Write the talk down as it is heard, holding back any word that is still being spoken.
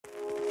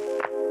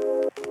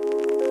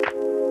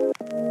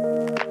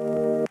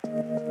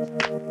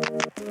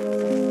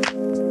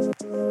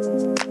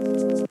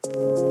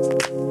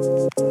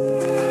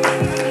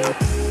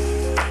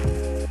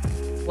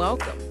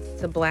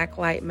to Black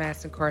Light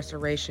Mass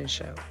Incarceration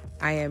Show.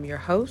 I am your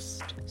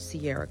host,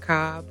 Sierra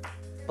Cobb.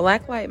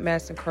 Black Light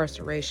Mass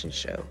Incarceration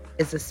Show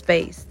is a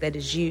space that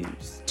is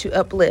used to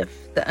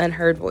uplift the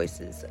unheard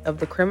voices of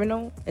the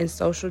criminal and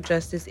social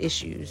justice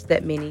issues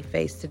that many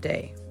face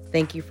today.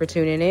 Thank you for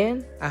tuning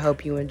in. I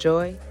hope you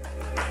enjoy.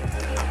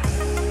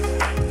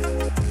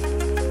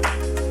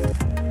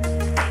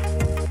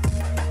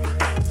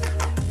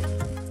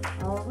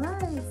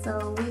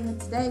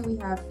 Today we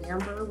have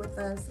Amber with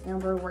us.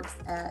 Amber works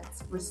at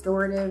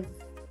Restorative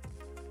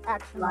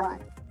Action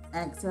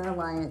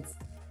Alliance,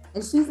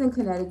 and she's in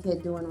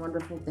Connecticut doing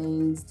wonderful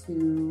things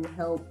to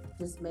help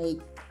just make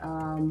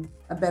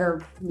a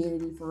better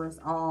community for us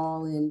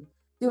all, and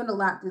doing a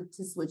lot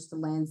to switch the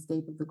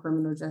landscape of the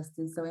criminal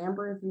justice. So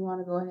Amber, if you want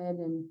to go ahead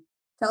and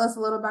tell us a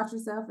little about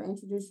yourself and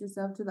introduce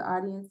yourself to the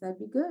audience, that'd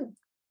be good.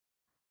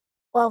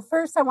 Well,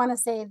 first, I want to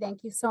say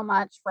thank you so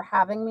much for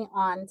having me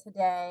on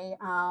today.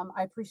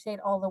 I appreciate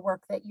all the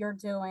work that you're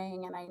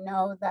doing, and I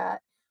know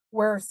that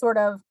we're sort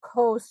of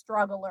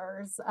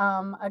co-strugglers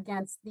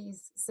against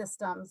these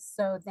systems.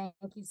 So thank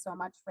you so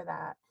much for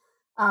that.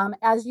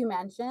 As you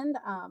mentioned,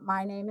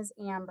 my name is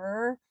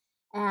Amber,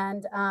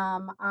 and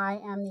I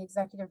am the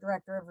Executive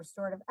Director of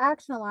Restorative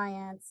Action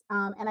Alliance.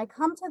 And I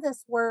come to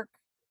this work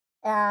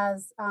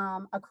as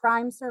a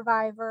crime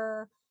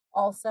survivor,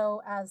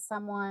 also as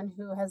someone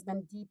who has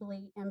been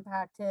deeply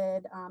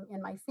impacted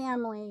in my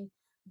family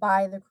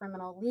by the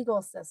criminal legal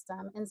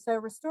system. And so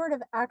Restorative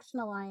Action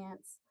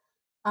Alliance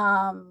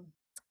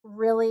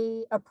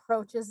really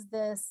approaches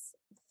this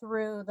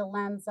through the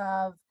lens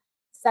of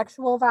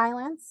sexual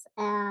violence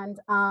and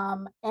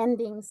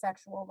ending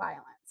sexual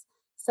violence.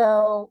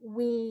 So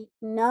we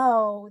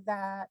know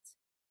that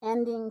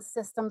ending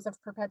systems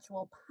of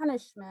perpetual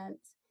punishment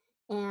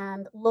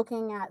and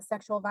looking at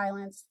sexual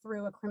violence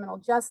through a criminal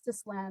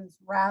justice lens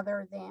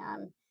rather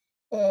than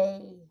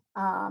a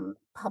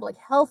public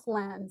health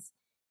lens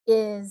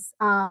is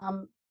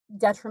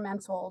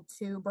detrimental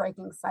to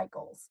breaking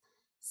cycles.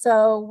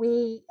 So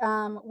we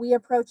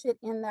approach it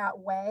in that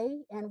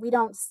way, and we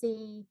don't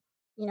see,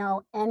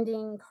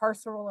 ending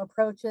carceral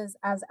approaches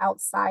as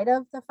outside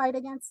of the fight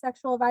against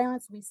sexual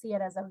violence. We see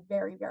it as a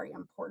very, very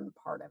important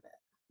part of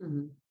it.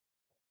 Mm-hmm.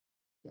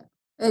 Yeah,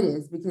 it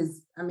is,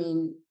 because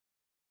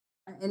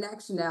in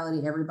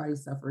actuality, everybody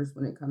suffers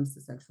when it comes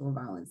to sexual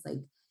violence.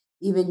 Like,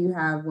 even you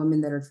have women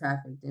that are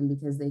trafficked, and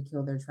because they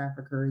kill their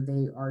trafficker,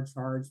 they are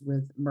charged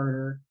with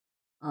murder.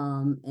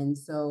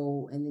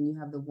 And then you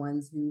have the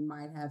ones who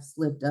might have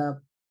slipped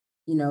up,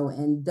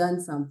 and done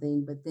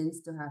something, but then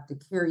still have to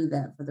carry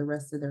that for the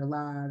rest of their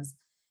lives.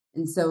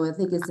 And so I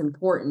think it's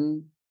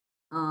important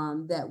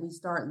that we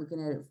start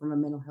looking at it from a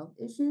mental health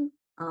issue,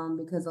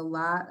 because a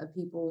lot of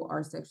people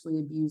are sexually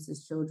abused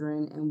as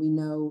children, and we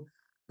know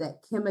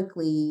that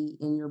chemically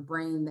in your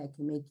brain that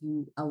can make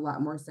you a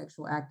lot more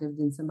sexual active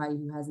than somebody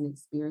who hasn't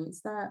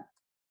experienced that.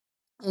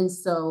 And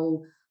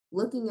so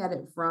looking at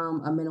it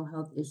from a mental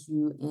health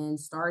issue and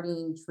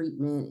starting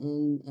treatment,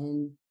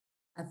 and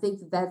I think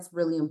that's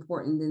really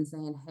important than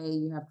saying, hey,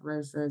 you have to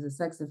register as a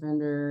sex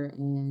offender.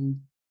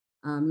 And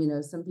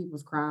some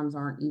people's crimes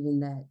aren't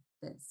even that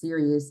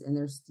serious, and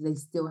they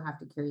still have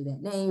to carry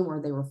that name, or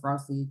they were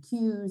falsely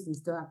accused and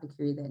still have to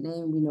carry that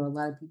name. We know a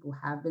lot of people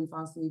have been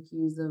falsely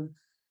accused of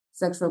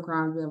sexual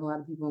crimes. We have a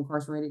lot of people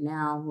incarcerated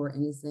now who are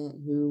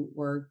innocent, who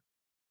were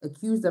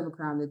accused of a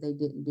crime that they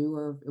didn't do,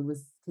 or it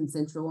was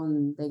consensual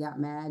and they got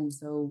mad. And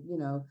so, you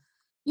know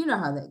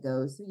how that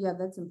goes. So yeah,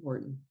 that's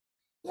important.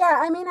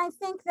 Yeah, I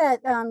think that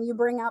you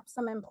bring up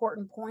some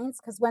important points,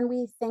 because when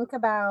we think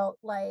about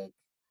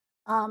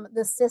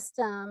the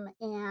system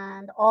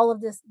and all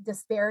of this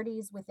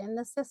disparities within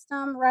the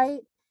system,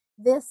 right?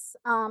 This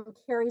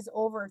carries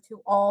over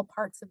to all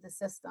parts of the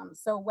system.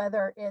 So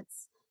whether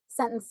it's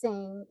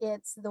sentencing,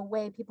 it's the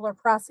way people are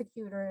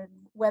prosecuted,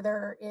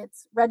 whether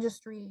it's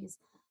registries,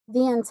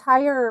 the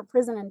entire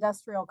prison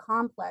industrial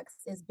complex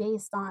is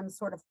based on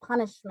sort of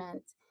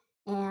punishment,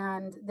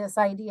 and this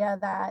idea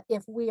that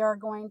if we are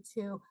going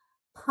to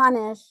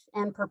punish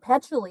and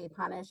perpetually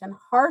punish and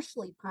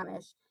harshly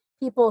punish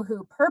people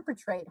who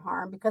perpetrate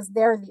harm because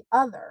they're the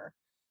other,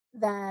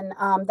 then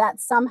that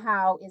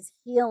somehow is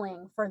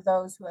healing for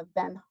those who have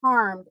been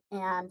harmed.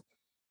 And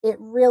it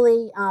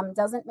really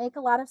doesn't make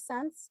a lot of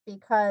sense,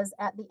 because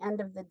at the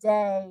end of the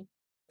day,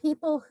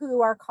 people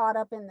who are caught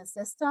up in the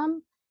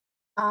system,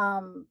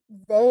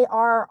 they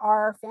are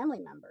our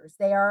family members,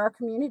 they are our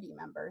community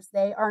members,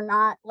 they are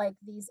not like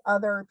these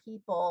other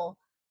people.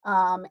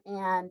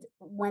 And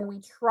when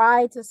we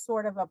try to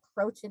sort of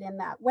approach it in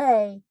that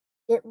way,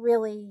 it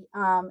really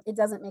it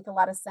doesn't make a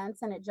lot of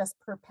sense, and it just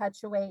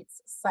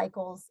perpetuates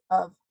cycles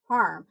of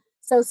harm.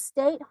 So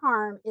state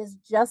harm is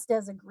just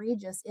as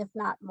egregious, if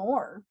not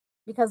more,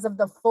 because of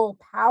the full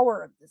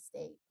power of the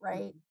state,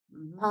 right?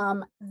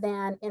 Mm-hmm.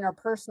 Than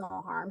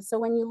interpersonal harm. So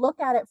when you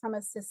look at it from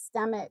a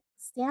systemic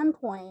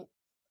standpoint,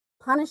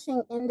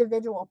 punishing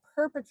individual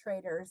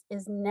perpetrators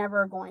is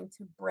never going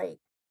to break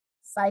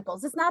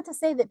cycles. It's not to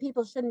say that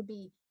people shouldn't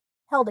be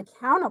held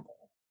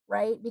accountable,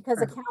 right?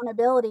 Because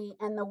accountability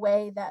and the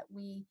way that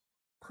we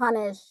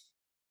punish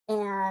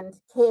and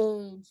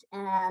cage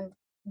and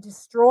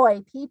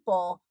destroy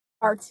people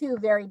are two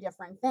very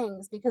different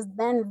things, because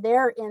then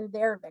they're in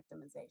their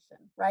victimization,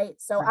 right?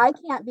 So Right. I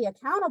can't be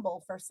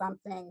accountable for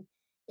something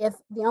if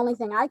the only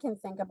thing I can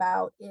think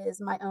about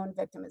is my own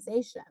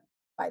victimization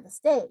by the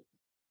state.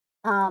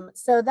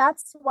 So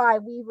that's why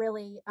we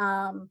really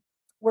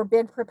we're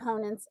big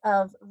proponents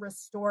of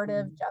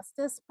restorative Mhm.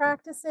 justice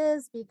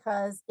practices,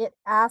 because it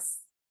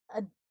asks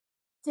a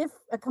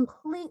a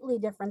completely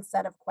different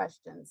set of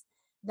questions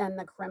than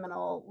the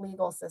criminal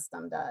legal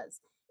system does.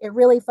 It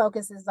really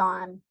focuses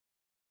on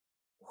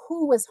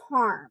who was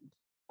harmed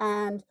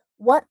and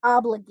what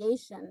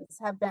obligations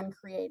have been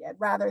created,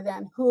 rather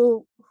than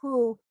who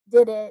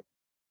did it,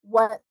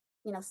 what,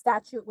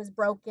 statute was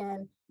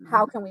broken,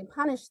 how Mhm. can we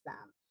punish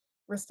them.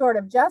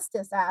 Restorative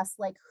justice asks,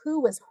 like, who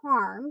was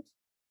harmed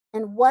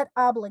and what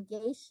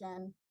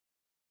obligations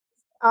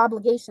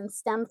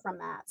stem from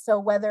that. So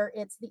whether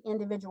it's the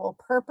individual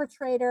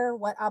perpetrator,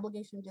 what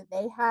obligation do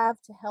they have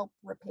to help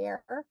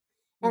repair,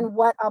 Mhm. and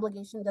what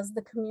obligation does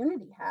the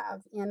community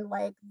have in,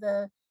 like,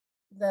 the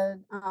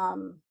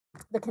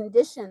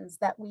conditions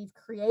that we've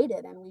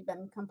created and we've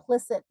been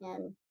complicit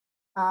in,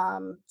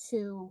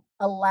 to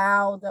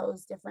allow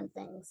those different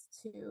things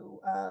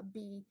to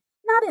be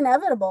not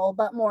inevitable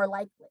but more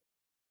likely.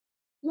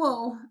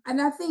 Well,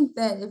 and I think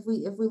that if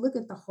we look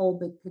at the whole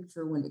big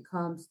picture when it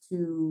comes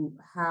to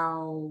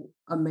how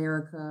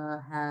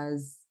America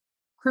has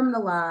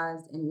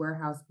criminalized and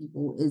warehoused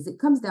people, is it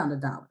comes down to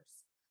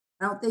dollars.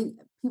 I don't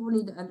think people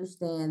need to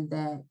understand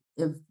that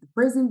if the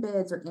prison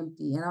beds are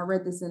empty, and I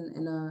read this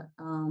in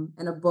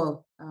a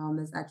book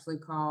that's actually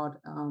called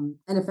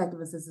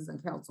Ineffective Assistance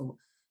and Counsel.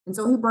 And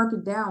so he broke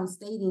it down,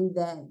 stating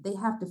that they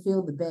have to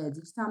fill the beds.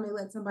 Each time they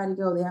let somebody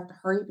go, they have to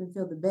hurry up and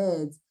fill the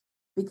beds,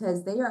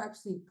 because they are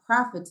actually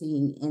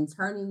profiting and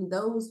turning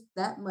those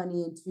that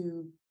money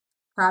into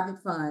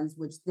private funds,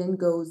 which then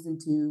goes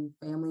into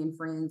family and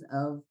friends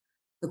of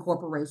the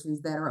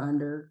corporations that are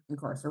under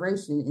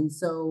incarceration. And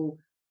so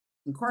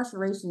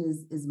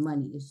incarceration is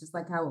money. It's just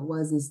like how it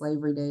was in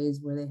slavery days,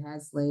 where they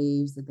had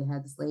slaves, that they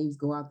had the slaves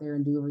go out there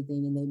and do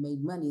everything and they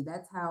made money.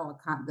 That's how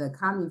the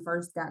economy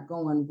first got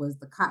going, was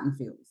the cotton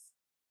fields.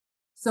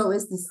 So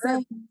it's the Sure.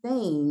 same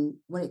thing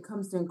when it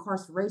comes to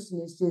incarceration.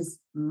 It's just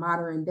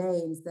modern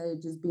day. Instead of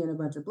just being a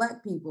bunch of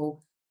black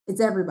people, it's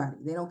everybody.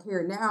 They don't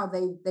care now.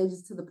 They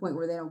just to the point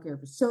where they don't care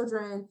if it's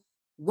children,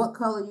 what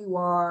color you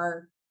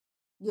are,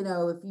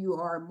 if you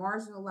are a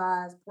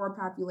marginalized, poor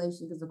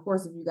population, because of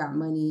course, if you got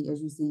money,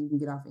 as you see, you can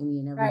get off any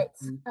and Right.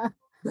 everything.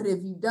 But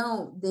if you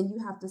don't, then you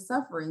have to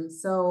suffer. And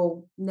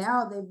so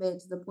now they've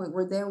made to the point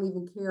where they don't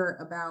even care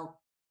about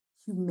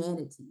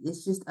humanity.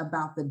 It's just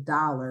about the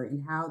dollar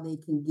and how they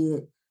can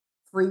get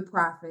free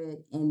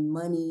profit and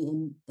money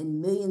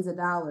and millions of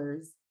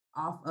dollars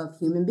off of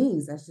human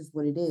beings. That's just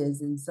what it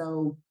is. And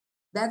so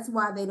that's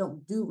why they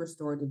don't do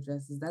restorative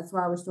justice. That's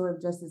why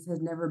restorative justice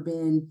has never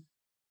been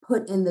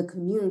put in the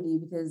community,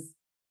 because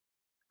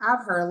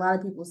I've heard a lot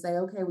of people say,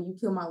 okay, well, you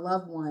kill my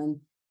loved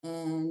one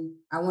and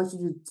I want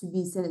you to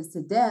be sentenced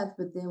to death.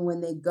 But then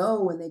when they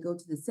go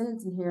to the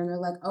sentencing hearing, they're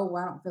like, oh,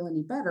 well, I don't feel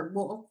any better.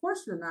 Well, of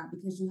course you're not,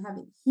 because you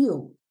haven't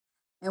healed.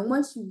 And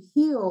once you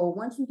heal,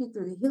 once you get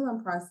through the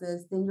healing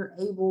process, then you're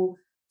able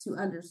to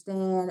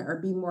understand or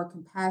be more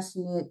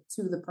compassionate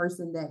to the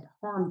person that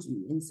harmed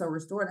you. And so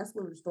that's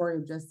what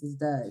restorative justice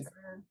does.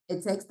 Sure.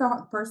 It takes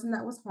the person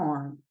that was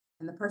harmed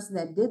and the person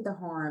that did the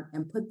harm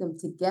and put them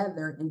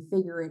together and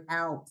figure it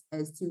out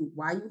as to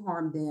why you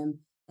harmed them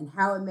and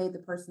how it made the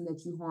person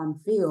that you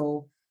harmed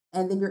feel.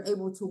 And then you're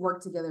able to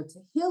work together to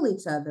heal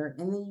each other.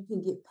 And then you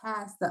can get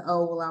past the,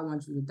 oh, well, I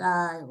want you to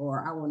die,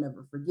 or I will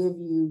never forgive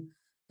you.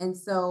 And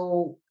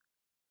so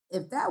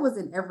if that was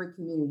in every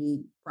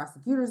community,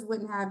 prosecutors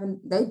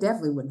they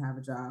definitely wouldn't have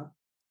a job.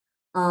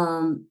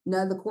 None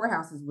of the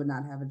courthouses would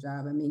not have a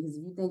job. I mean, because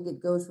if you think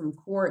it goes from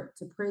court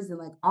to prison,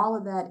 like all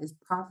of that is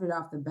profited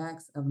off the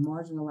backs of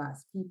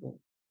marginalized people.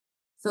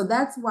 So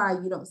that's why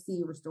you don't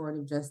see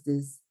restorative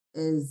justice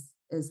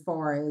as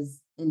far as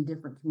in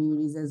different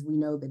communities as we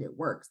know that it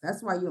works.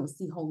 That's why you don't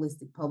see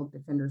holistic public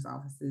defenders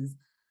offices,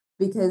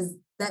 because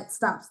that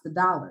stops the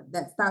dollar.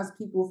 That stops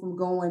people from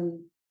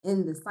going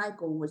in the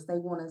cycle, which they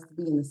want us to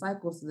be in the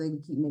cycle so they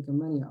can keep making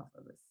money off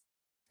of us.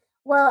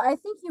 Well, I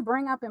think you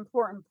bring up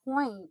important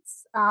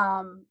points.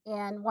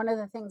 And one of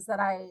the things that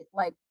I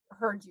like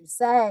heard you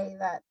say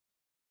that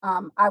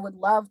I would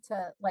love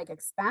to like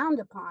expound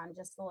upon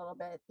just a little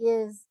bit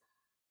is,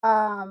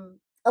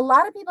 a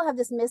lot of people have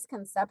this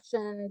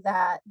misconception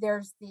that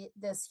there's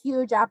this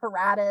huge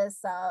apparatus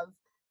of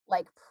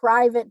like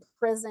private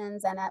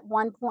prisons, and at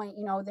one point,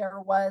 there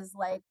was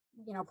like,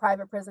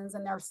 private prisons,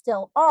 and there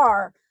still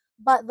are,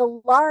 but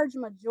the large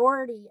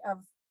majority of,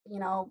 you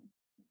know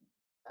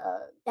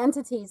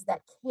entities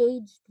that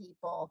cage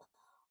people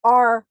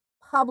are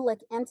public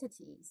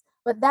entities,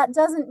 but that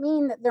doesn't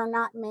mean that they're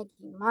not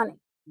making money,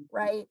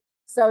 right?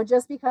 So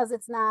just because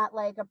it's not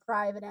like a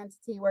private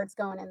entity where it's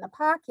going in the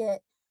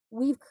pocket,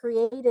 we've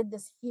created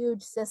this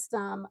huge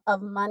system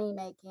of money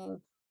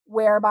making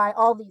whereby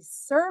all these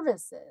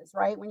services,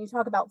 right? When you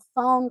talk about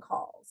phone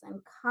calls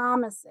and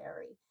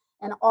commissary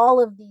and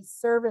all of these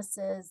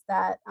services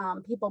that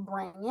people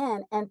bring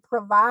in and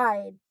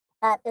provide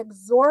at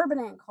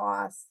exorbitant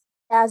costs,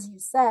 as you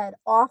said,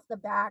 off the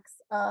backs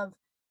of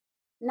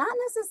not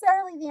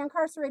necessarily the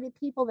incarcerated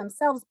people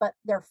themselves, but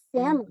their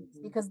families,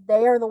 because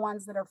they are the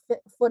ones that are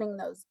footing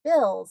those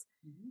bills.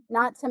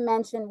 Not to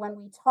mention when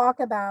we talk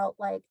about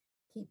like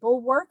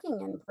people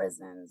working in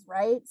prisons,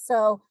 right?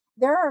 So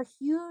there are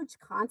huge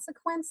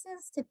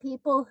consequences to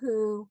people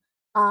who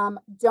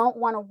don't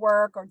want to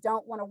work or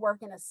don't want to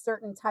work in a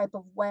certain type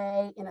of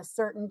way in a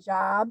certain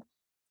job,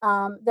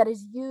 that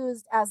is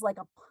used as like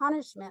a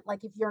punishment.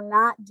 Like if you're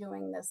not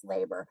doing this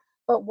labor,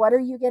 but what are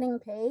you getting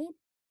paid?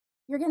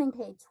 You're getting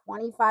paid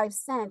 25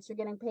 cents, you're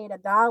getting paid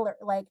 $1,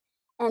 like,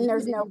 and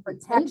there's no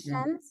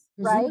protections,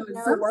 right?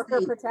 No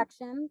worker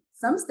protection.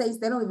 Some states,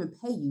 they don't even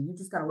pay you. You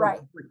just got to work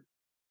for free.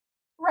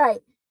 Right.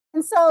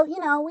 And so,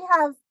 we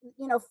have,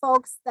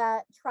 folks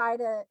that try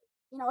to,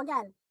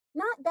 again,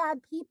 not bad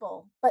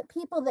people, but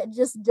people that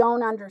just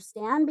don't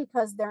understand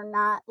because they're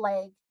not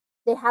like,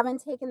 they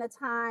haven't taken the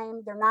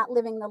time, they're not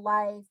living the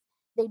life,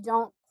 they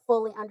don't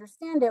fully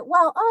understand it.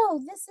 Well,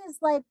 oh, this is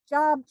like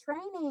job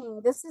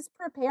training, this is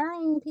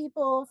preparing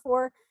people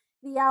for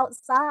the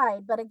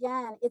outside. But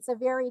again, it's a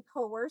very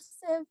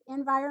coercive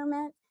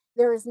environment.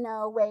 There is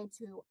no way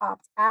to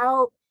opt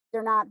out.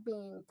 They're not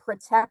being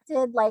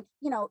protected. Like,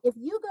 if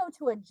you go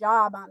to a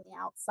job on the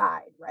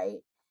outside, right,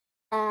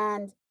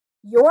 and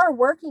your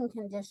working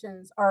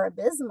conditions are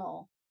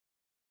abysmal,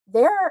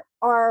 there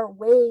are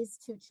ways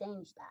to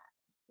change that,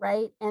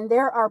 right? And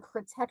there are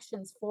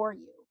protections for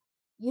you.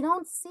 You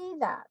don't see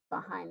that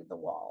behind the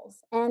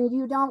walls, and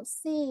you don't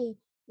see,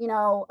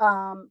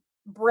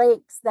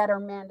 breaks that are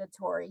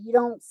mandatory. You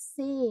don't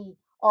see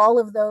all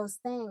of those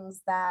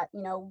things that,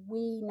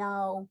 we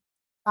know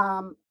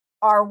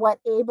are what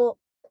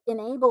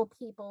enable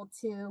people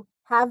to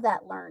have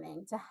that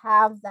learning, to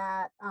have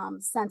that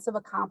sense of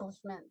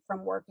accomplishment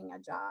from working a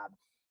job.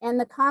 And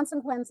the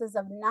consequences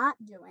of not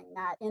doing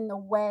that in the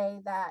way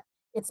that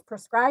it's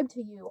prescribed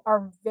to you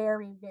are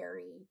very,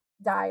 very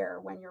dire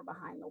when you're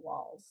behind the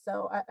walls.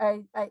 So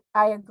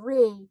I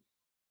agree.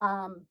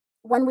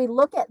 When we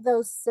look at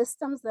those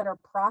systems that are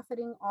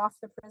profiting off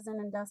the prison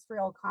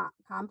industrial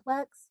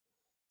complex,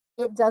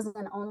 it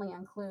doesn't only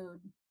include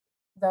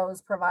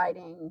those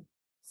providing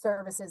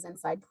services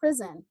inside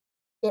prison.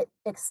 It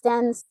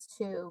extends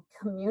to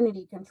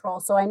community control.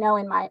 So I know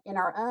in my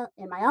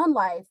own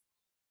life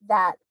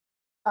that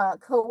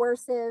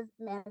coercive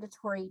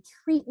mandatory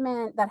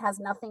treatment that has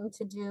nothing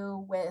to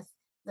do with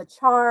the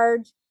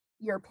charge,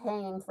 you're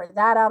paying for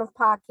that out of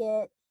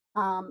pocket.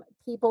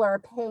 People are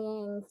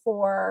paying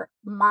for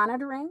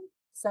monitoring,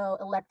 so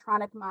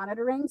electronic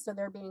monitoring. So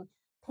they're being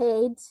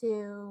paid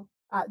to,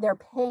 they're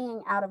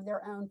paying out of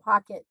their own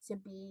pocket to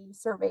be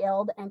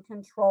surveilled and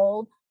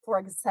controlled for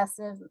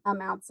excessive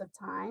amounts of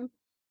time.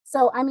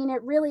 So, I mean,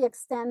 it really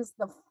extends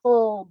the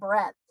full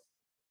breadth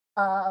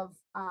of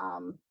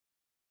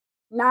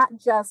not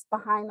just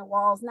behind the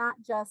walls, not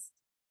just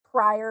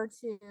prior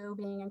to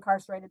being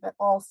incarcerated, but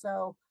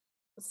also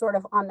sort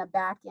of on the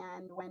back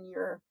end when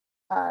you're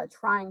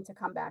trying to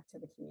come back to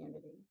the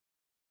community.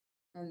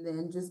 And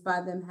then just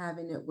by them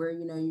having it where,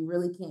 you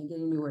really can't get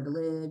anywhere to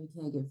live, you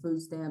can't get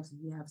food stamps if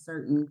you have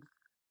certain,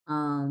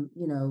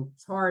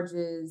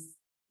 charges,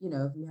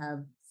 if you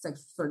have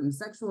certain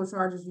sexual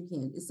charges, you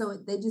can't. So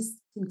they just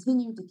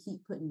continue to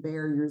keep putting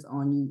barriers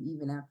on you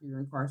even after you're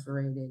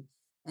incarcerated.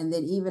 And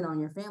then even on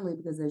your family,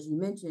 because as you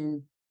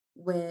mentioned,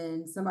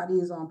 when somebody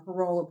is on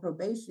parole or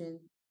probation,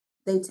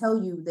 they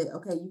tell you that,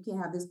 okay, you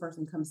can't have this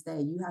person come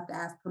stay. You have to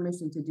ask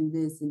permission to do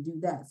this and do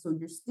that. So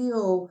you're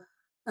still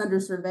under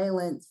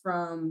surveillance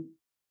from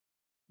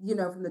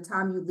from the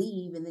time you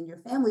leave, and then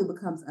your family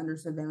becomes under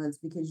surveillance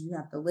because you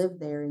have to live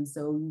there. And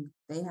so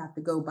they have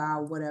to go by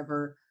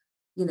whatever,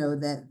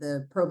 that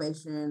the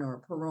probation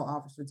or parole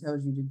officer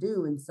tells you to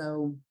do. And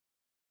so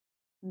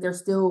they're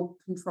still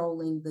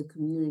controlling the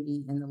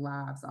community and the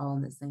lives all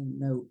on the same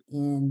note.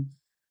 And,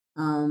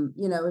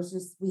 it's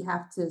just, we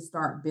have to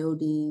start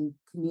building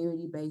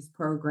community-based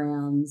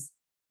programs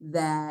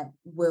that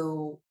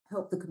will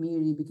help the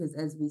community, because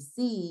as we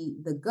see,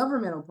 the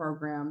governmental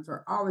programs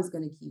are always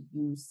going to keep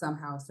you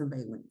somehow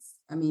surveillance.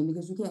 I mean,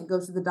 because you can't go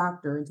to the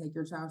doctor and take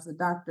your child to the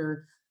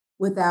doctor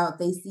without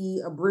they see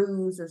a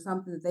bruise or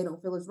something that they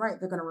don't feel is right,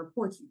 they're going to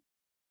report you.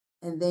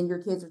 And then your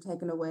kids are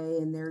taken away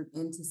and they're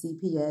into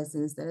CPS.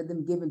 And instead of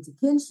them given to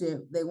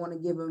kinship, they want to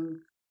give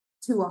them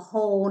to a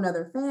whole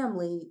nother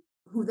family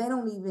who they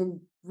don't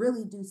even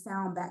really do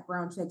sound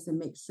background checks and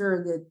make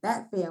sure that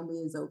that family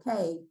is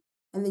okay.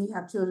 And then you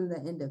have children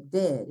that end up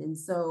dead. And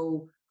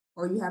so,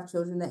 or you have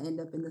children that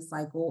end up in the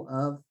cycle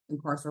of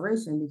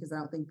incarceration, because I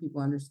don't think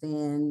people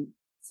understand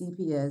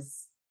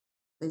CPS.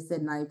 They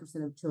said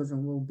 90% of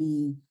children will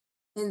be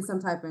in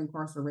some type of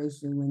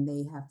incarceration when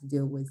they have to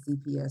deal with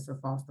CPS or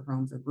foster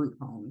homes or group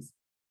homes.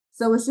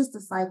 So it's just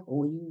a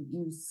cycle.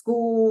 You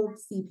school,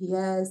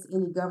 CPS,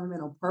 any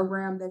governmental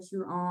program that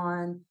you're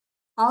on,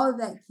 all of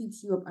that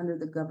keeps you up under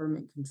the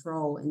government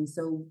control. And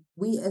so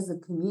we as a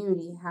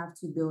community have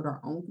to build our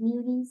own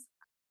communities,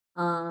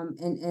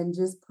 and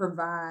just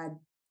provide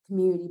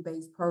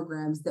community-based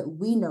programs that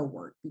we know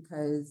work,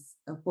 because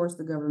of course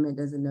the government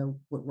doesn't know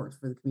what works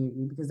for the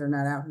community because they're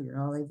not out here.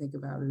 All they think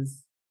about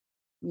is,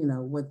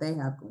 what they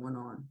have going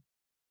on.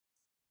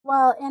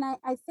 Well, and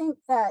I think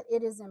that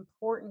it is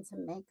important to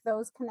make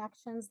those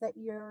connections that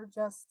you're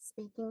just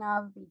speaking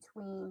of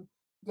between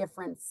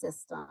different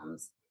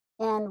systems.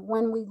 And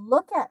when we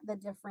look at the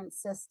different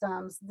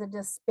systems, the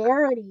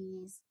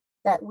disparities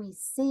that we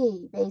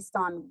see based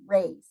on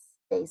race,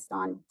 based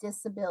on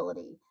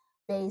disability,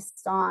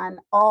 based on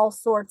all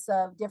sorts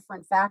of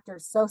different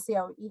factors,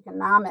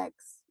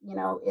 socioeconomics,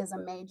 is a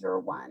major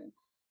one.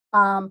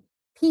 Um,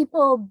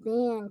 People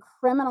being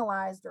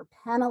criminalized or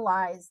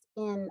penalized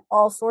in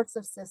all sorts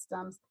of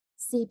systems,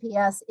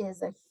 CPS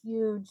is a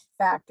huge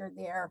factor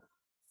there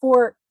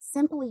for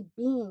simply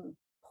being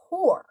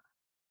poor.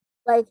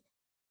 Like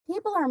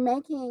people are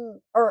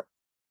making, or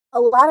a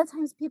lot of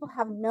times people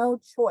have no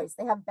choice.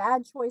 They have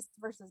bad choice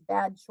versus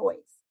bad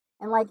choice.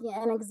 And like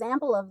an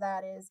example of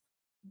that is,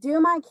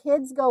 do my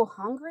kids go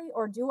hungry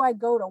or do I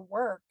go to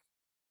work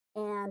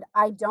and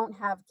I don't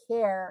have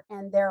care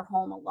and they're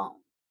home alone,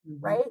 Hmm.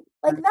 right?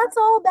 Like Right. that's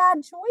all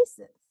bad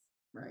choices.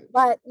 Right.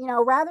 But,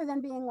 rather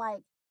than being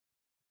like,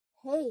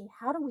 hey,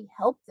 how do we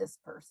help this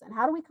person?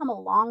 How do we come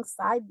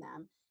alongside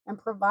them and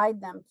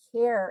provide them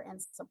care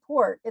and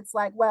support? It's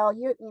like, well,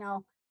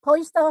 pull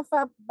your stuff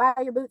up by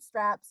your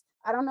bootstraps.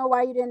 I don't know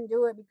why you didn't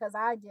do it because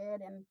I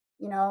did. And,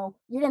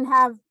 you didn't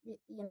have,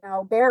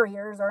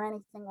 barriers or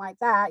anything like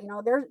that.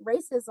 There's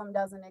racism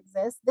doesn't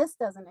exist. This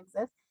doesn't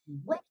exist.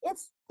 Mhm. Like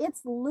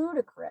it's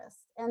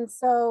ludicrous. And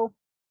so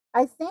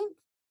I think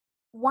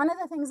one of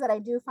the things that I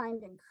do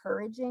find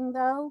encouraging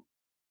though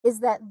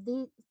is that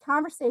the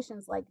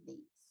conversations like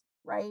these,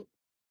 right?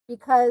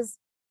 Because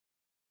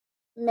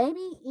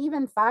maybe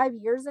even 5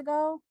 years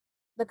ago,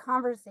 the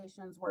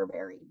conversations were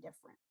very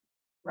different,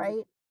 Right.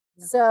 right?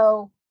 Yeah.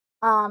 So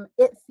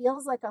it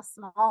feels like a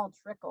small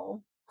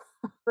trickle,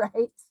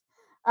 right?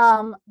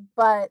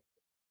 But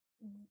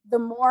the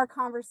more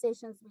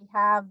conversations we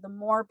have, the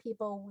more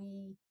people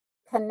we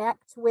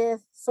connect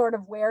with, sort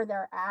of where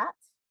they're at.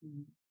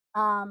 Mhm.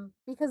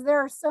 Because there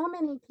are so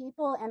many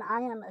people, and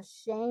I am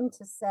ashamed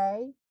to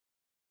say,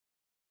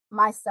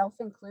 myself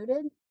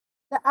included,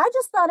 that I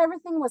just thought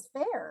everything was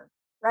fair,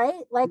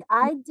 right? Like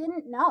I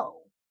didn't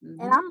know. And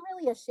Mhm. I'm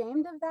really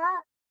ashamed of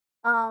that.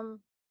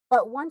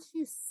 But once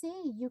you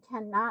see, you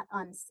cannot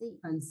unsee.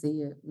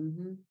 Unsee it.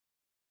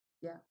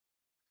 Yeah.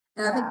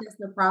 And I think Yeah, that's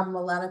the problem.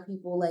 A lot of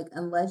people, like,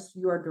 unless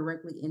you are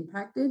directly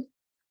impacted,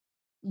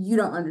 you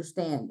don't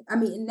understand. I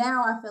mean,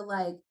 now I feel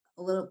like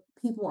a little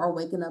people are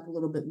waking up a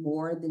little bit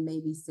more than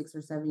maybe 6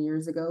 or 7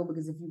 years ago,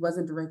 because if you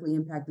wasn't directly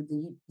impacted,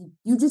 then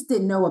you just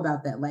didn't know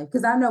about that life.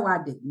 Because I know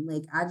I didn't.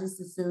 Like I just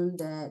assumed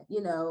that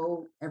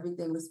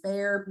everything was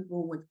fair.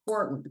 People who went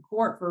to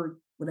court for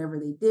whatever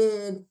they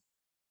did,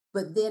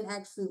 but then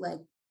actually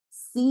like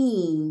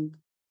seeing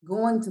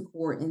going to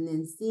court and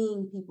then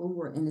seeing people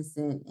who are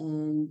innocent,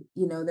 and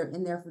they're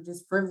in there for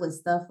just frivolous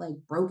stuff like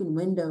broken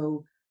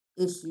window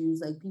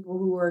issues, like people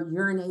who are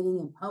urinating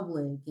in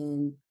public,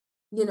 and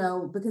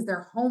because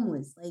they're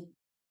homeless, like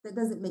that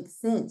doesn't make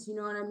sense, you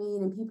know what I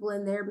mean? And people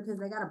in there because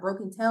they got a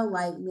broken tail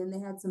light and then they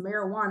had some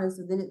marijuana,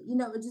 so then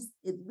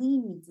it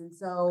leads. And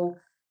so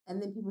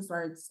and then people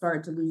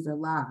started to lose their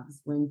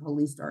lives when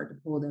police started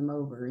to pull them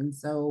over. And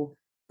so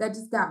that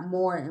just got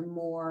more and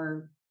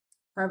more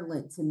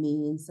prevalent to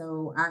me. And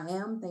so I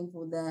am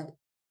thankful that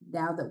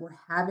now that we're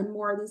having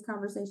more of these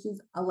conversations,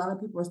 a lot of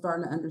people are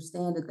starting to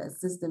understand that that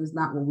system is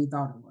not what we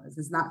thought it was.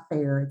 It's not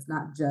fair. It's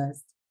not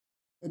just.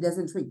 It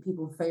doesn't treat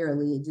people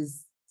fairly. It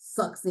just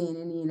sucks in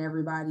any and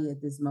everybody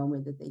at this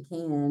moment that they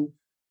can,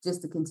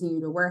 just to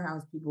continue to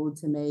warehouse people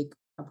to make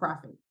a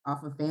profit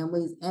off of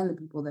families and the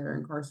people that are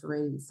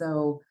incarcerated.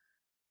 So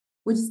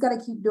we just got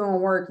to keep doing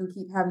work and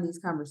keep having these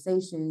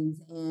conversations,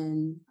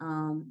 and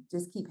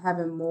just keep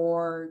having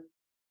more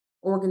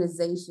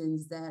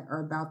organizations that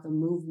are about the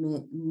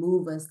movement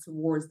move us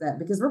towards that,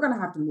 because we're going to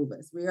have to move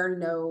us. We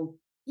already know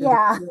that the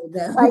yeah. people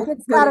that Like will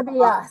it's put got to it be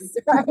off us,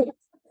 right?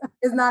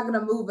 is not going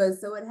to move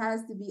us. So it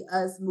has to be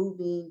us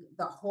moving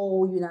the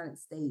whole United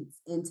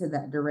States into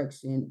that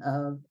direction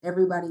of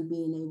everybody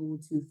being able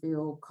to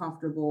feel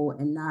comfortable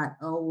and not,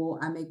 oh, well,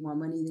 I make more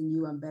money than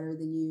you, I'm better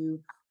than you,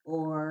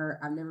 or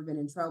I've never been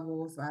in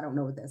trouble, so I don't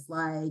know what that's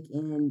like,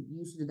 and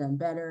you should have done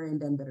better and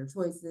done better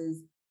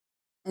choices.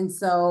 And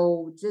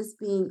so just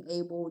being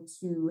able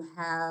to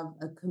have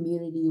a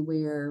community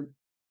where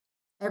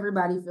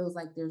everybody feels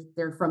like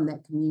they're from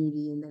that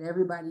community, and that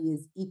everybody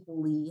is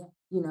equally,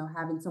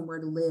 having somewhere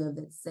to live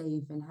that's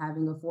safe, and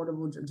having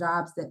affordable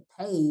jobs that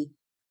pay,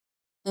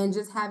 and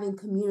just having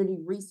community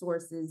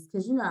resources.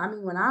 Because I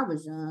mean, when I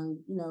was young,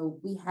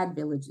 we had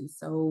villages.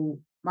 So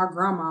my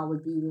grandma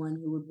would be one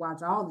who would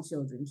watch all the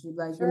children. She'd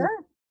be like, Sure.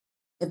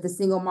 if the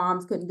single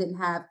moms couldn't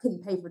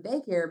pay for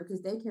daycare,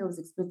 because daycare was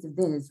expensive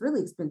then. It's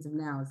really expensive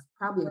now. It's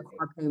probably a Right.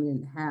 car payment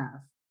and a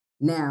half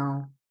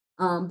now.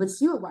 But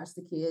she would watch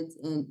the kids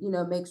and,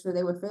 make sure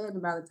they were fed.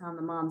 And by the time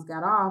the moms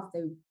got off,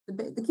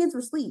 the kids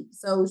were asleep.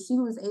 So she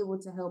was able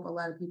to help a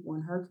lot of people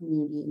in her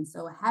community. And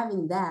so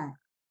having that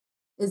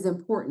is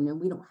important,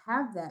 and we don't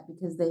have that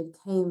because they've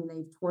came and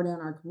they've tore down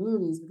our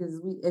communities.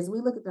 Because as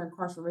we look at their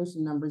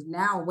incarceration numbers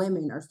now,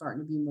 women are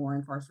starting to be more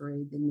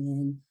incarcerated than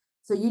men.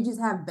 So you just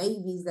have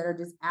babies that are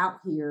just out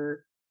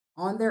here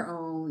on their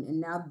own, and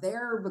now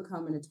they're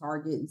becoming a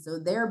target, and so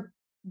they're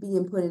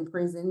being put in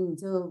prison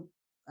until,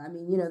 I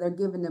mean, they're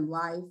giving them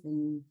life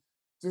and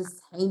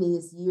just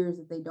heinous years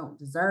that they don't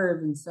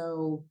deserve. And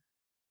so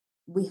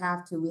we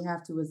have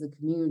to as a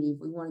community, if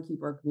we want to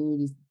keep our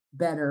communities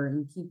better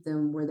and keep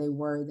them where they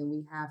were, then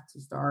we have to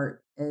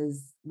start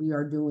as we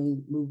are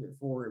doing, move it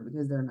forward,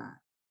 because they're not.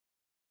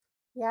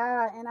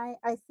 Yeah, and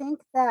I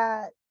think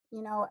that,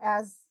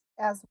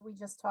 as we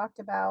just talked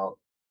about,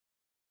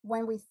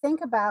 when we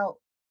think about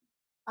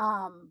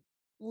um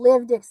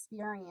lived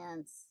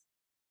experience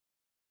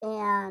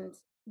and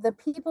the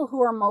people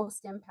who are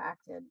most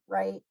impacted,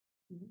 right?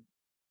 Mhm.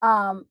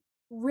 Um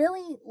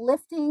really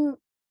lifting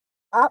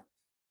up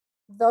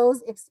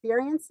those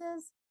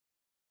experiences,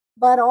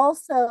 but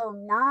also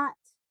not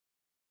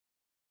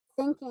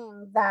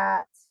thinking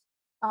that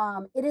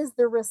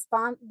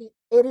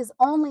it is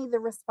only the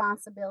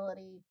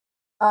responsibility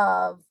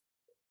of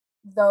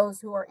those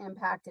who are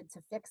impacted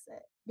to fix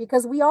it,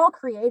 because we all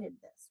created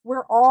this.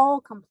 We're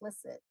all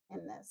complicit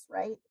in this,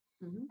 right?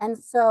 Mhm. And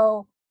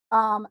so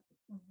um,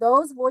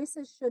 those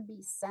voices should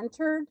be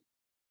centered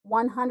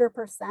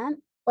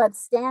 100%, but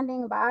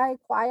standing by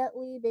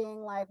quietly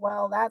being like,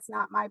 well, that's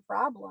not my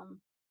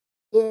problem,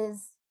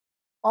 is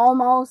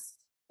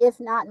almost, if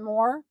not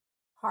more,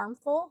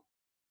 harmful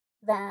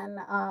than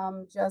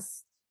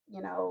just,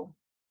 you know,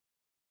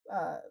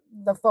 uh,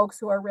 the folks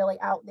who are really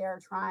out there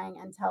trying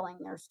and telling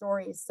their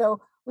stories. So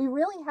we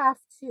really have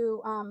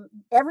to,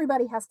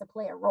 everybody has to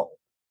play a role.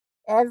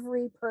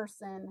 Every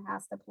person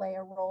has to play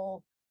a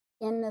role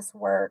in this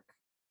work.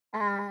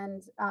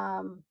 And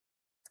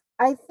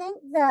I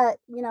think that,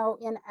 in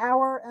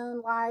our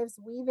own lives,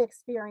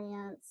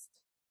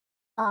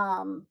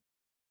 um,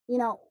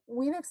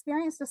 we've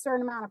experienced a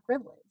certain amount of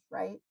privilege,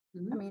 right?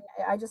 I Mhm. mean,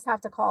 I just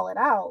have to call it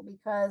out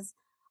because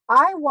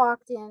I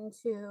walked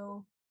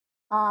into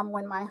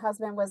when my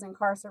husband was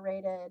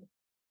incarcerated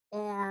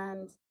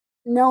and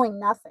knowing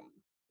nothing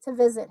to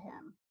visit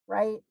him,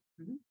 right?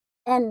 Mhm.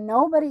 And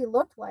nobody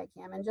looked like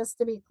him. And just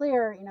to be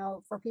clear,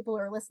 for people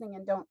who are listening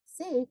and don't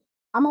see,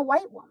 I'm a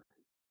white woman,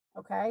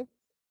 okay?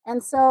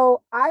 And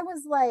so I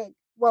was like,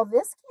 well,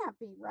 this can't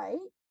be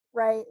right,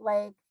 right?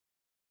 Like,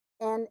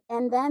 and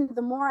then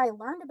the more I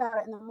learned about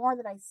it and the more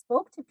that I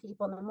spoke to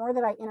people and the more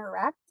that I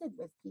interacted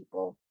with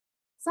people,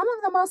 some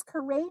of the most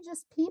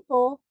courageous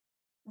people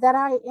that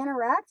I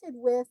interacted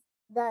with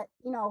that,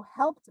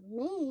 helped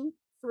me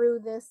through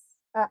this.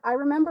 I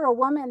remember a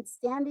woman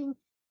standing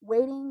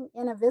waiting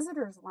in a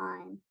visitor's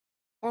line,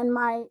 and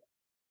my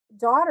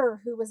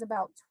daughter, who was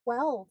about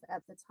 12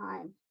 at the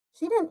time,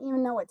 she didn't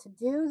even know what to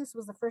do. This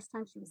was the first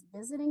time she was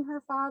visiting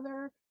her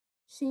father.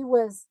 She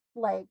was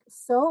like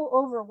so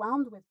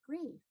overwhelmed with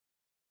grief.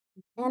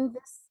 Mhm. And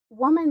this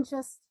woman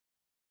just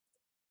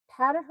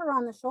patted her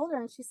on the shoulder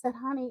and she said,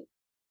 "Honey,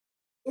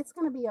 it's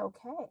going to be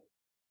okay."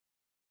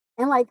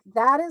 And like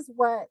that is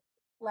what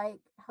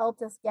like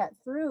helped us get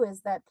through,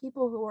 is that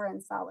people who were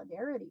in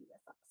solidarity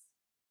with us.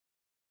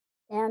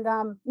 And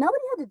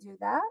nobody had to do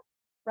that,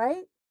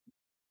 right?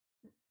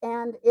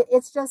 And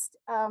it's just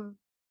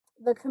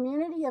the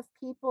community of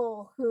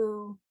people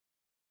who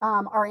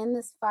are in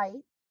this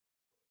fight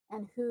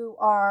and who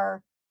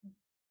are,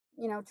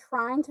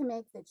 trying to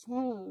make the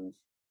change,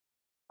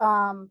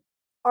 um,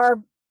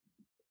 are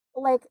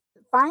like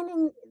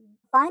finding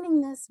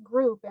finding this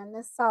group and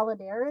this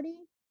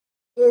solidarity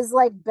is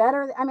like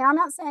better. I mean, I'm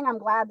not saying I'm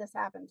glad this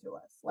happened to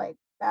us. Like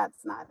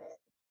that's not it.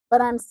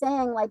 But I'm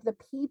saying like the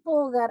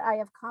people that I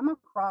have come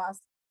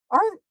across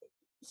are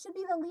should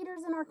be the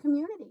leaders in our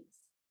communities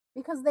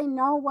because they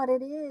know what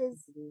it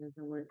is It is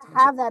and what it to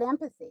takes. have that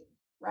empathy,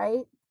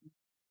 right?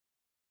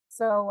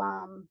 So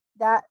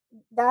that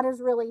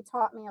has really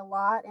taught me a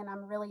lot, and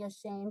I'm really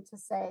ashamed to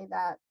say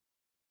that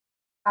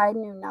I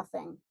knew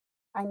nothing.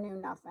 I knew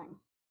nothing.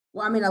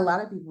 Well, I mean, a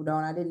lot of people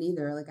don't. I didn't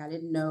either. Like, I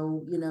didn't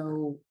know,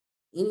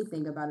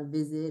 anything about a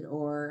visit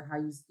or how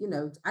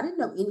I didn't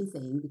know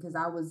anything because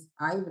I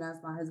even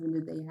asked my husband,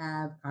 did they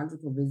have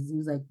conjugal visits? He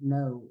was like,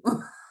 no.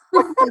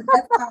 Like,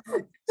 that's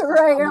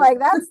Right, how you're much. like,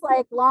 "That's,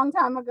 like, long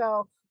time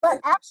ago." But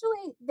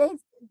actually,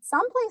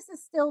 some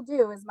places still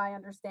do is my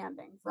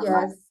understanding from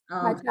my Yes.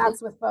 my I think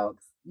chats with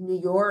folks. New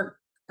York,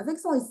 I think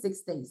it's only 6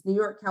 states, New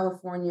York,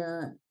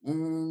 California,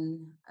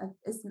 and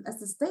it's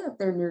a state up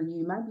there near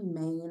you. It might be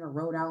Maine or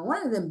Rhode Island.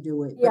 One of them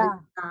do it, but Yeah.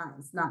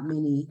 it's not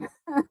many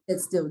that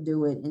still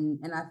do it.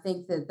 And I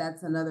think that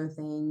that's another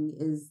thing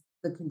is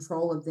the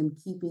control of them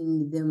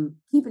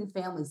keeping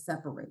families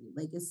separated.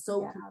 Like, it's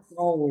so Yes.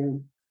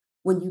 controlled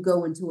when you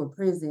go into a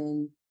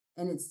prison.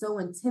 and it's so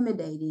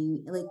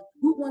intimidating. Like,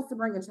 who wants to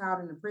bring a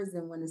child into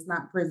prison when it's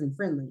not prison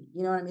friendly?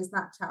 You know what I mean? It's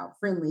not child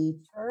friendly.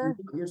 And Sure.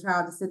 you want your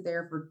child to sit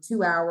there for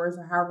 2 hours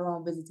or however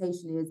long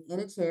visitation is in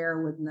a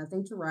chair with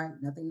nothing to write,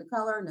 nothing to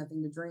color,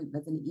 nothing to drink,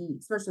 nothing to eat,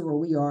 especially where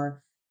we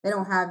are. They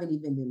don't have any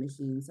vending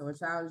machines. So a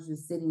child is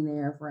just sitting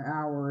there for an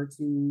hour or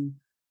two.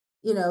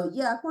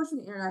 Yeah, of course you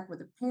can interact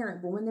with a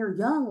parent, but when they're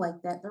young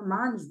like that, their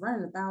mind is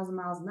running 1,000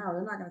 miles an hour.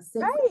 They're not going to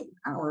sit for Right. 2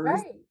 hours,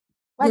 Right.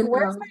 Like, you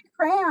where's know? my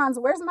crayons?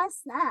 Where's my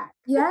snack?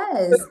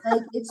 Yes,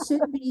 like, it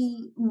should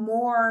be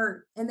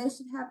more, and they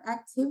should have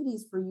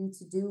activities for you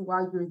to do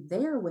while you're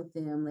there with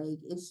them. Like,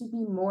 it should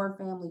be more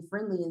family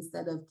friendly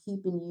instead of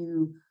keeping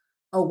you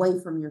away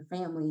from your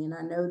family. And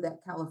I know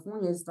that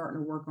California is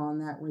starting to work on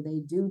that, where they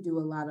do a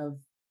lot of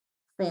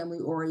family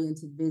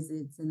oriented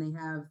visits, and they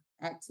have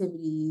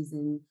activities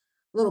and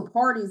little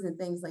parties and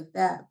things like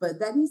that. But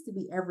that needs to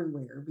be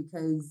everywhere,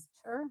 because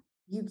Sure.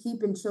 you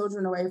keeping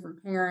children away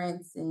from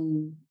parents,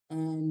 and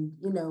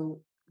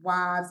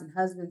wives and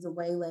husbands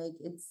away, like,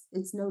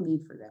 it's no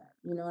need for that.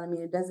 You know what I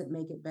mean? It doesn't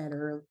make it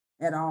better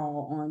at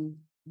all on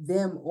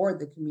them or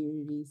the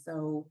community.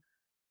 So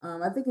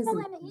I think it's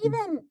Well, and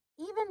important.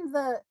 even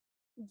the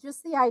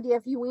just the idea,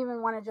 if you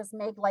even want to just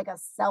make like a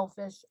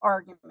selfish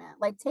argument,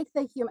 like take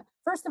the human.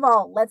 First of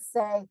all, let's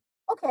say,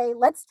 okay,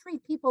 let's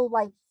treat people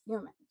like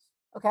humans.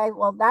 Okay,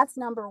 well, that's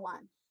number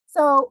one.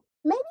 So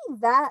maybe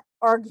that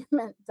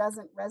argument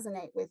doesn't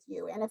resonate with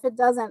you, and if it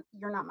doesn't,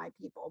 you're not my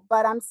people.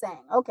 But I'm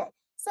saying, okay,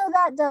 so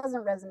that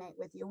doesn't resonate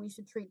with you. We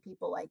should treat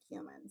people like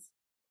humans.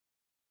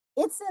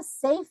 It's a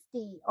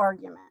safety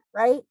argument,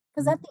 right?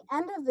 Because at Mhm. the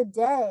end of the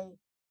day,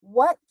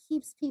 what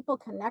keeps people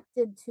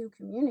connected to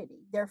community?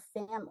 Their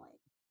family.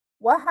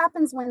 What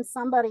happens when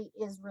somebody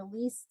is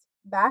released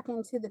back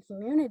into the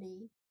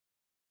community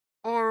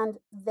and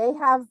they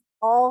have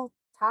all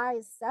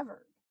ties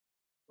severed,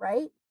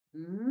 right?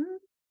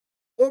 Mhm.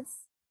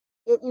 It's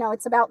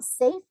it's about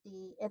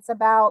safety. It's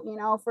about,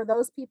 for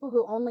those people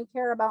who only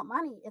care about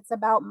money, it's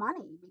about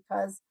money,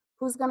 because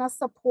who's going to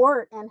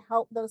support and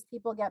help those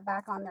people get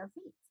back on their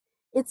feet?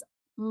 It's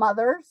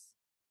mothers,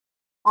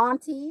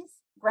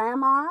 aunties,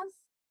 grandmas,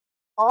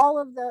 all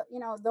of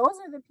those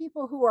are the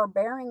people who are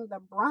bearing the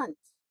brunt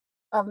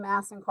of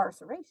mass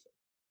incarceration.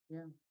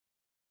 Yeah.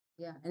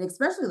 Yeah, and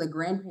especially the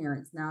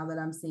grandparents, now that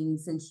I'm seeing,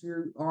 since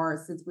we're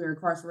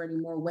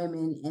incarcerating more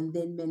women and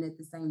then men at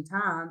the same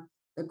time,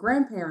 the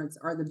grandparents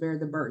are the bear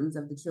the burdens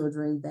of the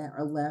children that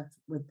are left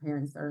with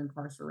parents that are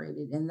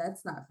incarcerated, and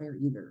that's not fair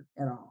either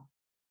at all.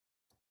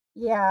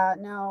 Yeah,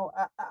 no,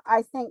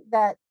 I think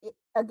that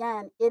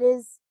again, it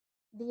is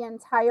the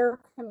entire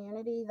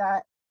community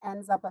that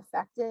ends up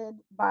affected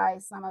by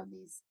some of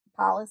these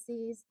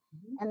policies.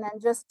 Mhm. And then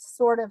just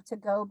sort of to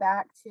go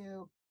back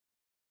to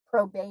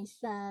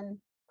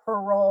probation,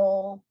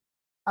 parole,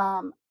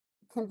 um,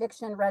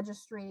 conviction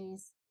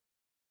registries,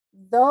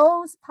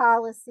 those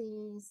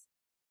policies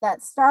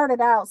that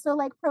started out, so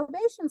like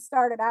probation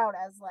started out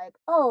as like,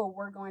 oh,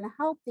 we're going to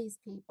help these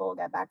people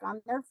get back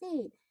on their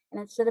feet,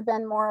 and it should have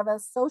been more of a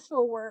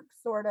social work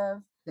sort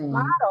of Thing.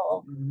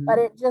 model, but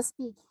Mhm. it just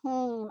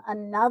became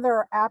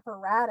another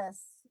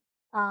apparatus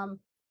um,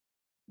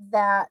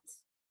 that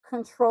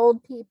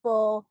controlled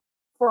people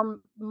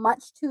for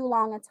much too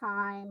long a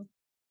time.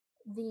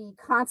 The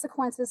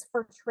consequences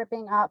for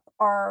tripping up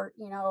are,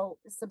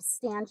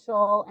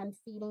 substantial, and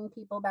feeding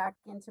people back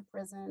into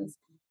prisons.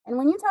 And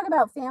when you talk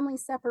about family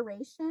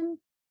separation,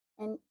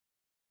 and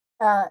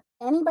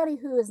anybody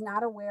who is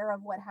not aware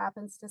of what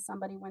happens to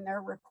somebody when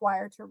they're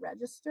required to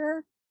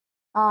register,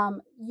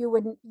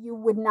 you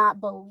would not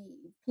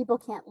believe people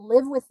can't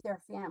live with their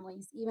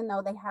families even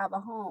though they have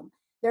a home.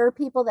 There are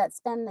people that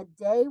spend the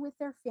day with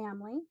their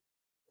family,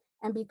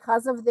 and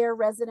because of their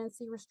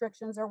residency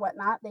restrictions or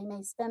whatnot, they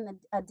may spend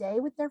a day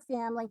with their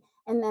family,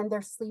 and then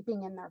they're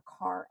sleeping in their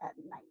car at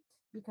night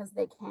because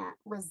they can't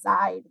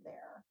reside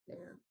there.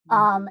 There.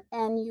 Mhm.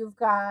 And you've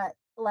got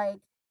like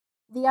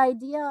the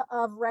idea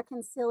of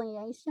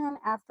reconciliation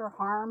after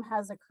harm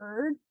has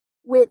occurred,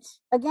 which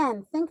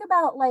again, think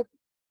about like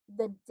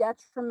the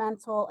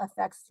detrimental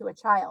effects to a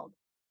child.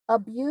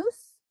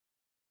 Abuse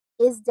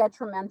is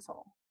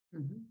detrimental,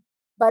 Mhm.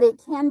 but it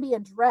can be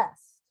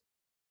addressed.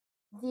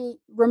 The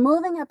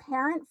removing a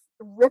parent,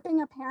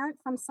 ripping a parent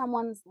from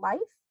someone's life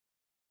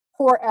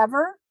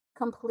forever,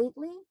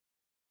 completely,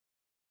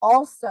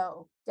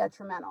 also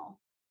detrimental.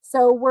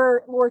 So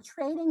we're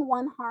trading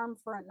one harm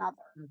for another.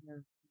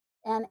 Mhm.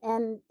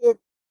 And it,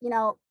 you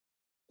know,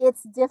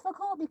 it's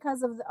difficult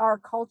because of our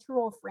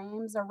cultural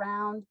frames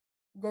around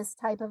this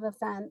type of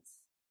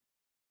offense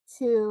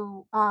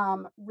to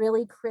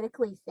really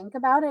critically think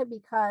about it,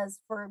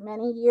 because for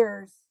many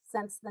years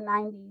since the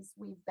 90s,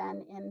 we've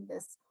been in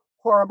this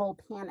horrible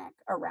panic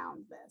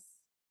around this.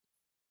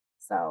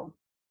 So,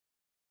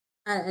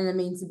 And I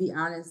mean, to be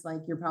honest,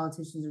 like, your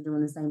politicians are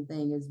doing the same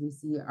thing as we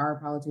see our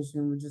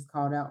politician was just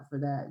called out for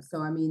that. So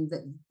I mean,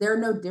 that they're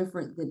no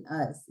different than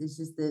us. It's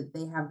just that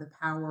they have the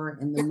power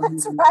and the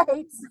that's money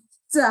right.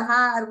 to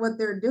hide what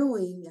they're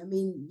doing. I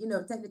mean,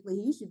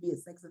 technically he should be a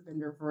sex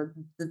offender for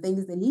the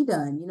things that he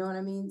done. You know what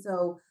I mean?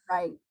 So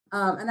Right.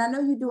 And I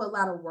know you do a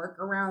lot of work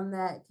around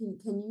that. Can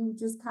you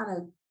just kind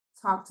of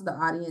talk to the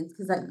audience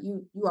because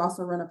you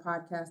also run a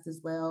podcast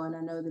as well, and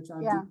I know that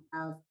y'all Yeah. do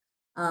have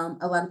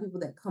a lot of people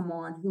that come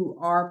on who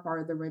are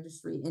part of the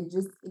registry, and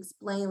just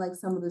explain like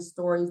some of the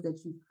stories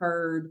that you've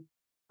heard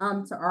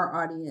to our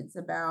audience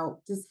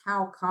about just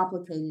how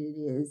complicated it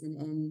is,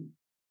 and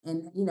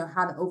you know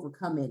how to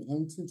overcome it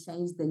and to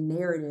change the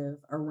narrative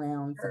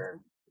around sex. Sure.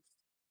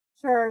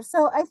 Sure.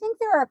 So I think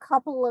there are a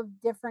couple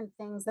of different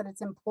things that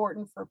it's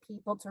important for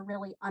people to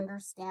really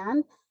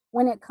understand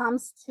when it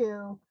comes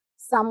to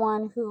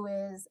someone who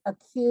is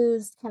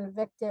accused,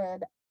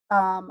 convicted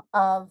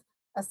of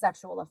a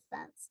sexual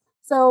offense.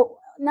 So,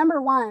 number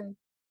one,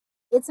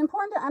 it's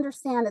important to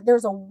understand that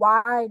there's a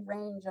wide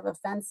range of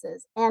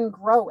offenses and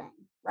growing,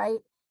 right,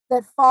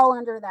 that fall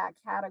under that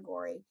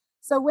category.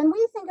 So when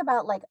we think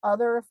about like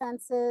other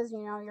offenses,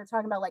 you're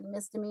talking about like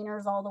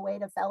misdemeanors all the way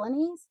to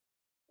felonies,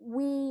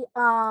 we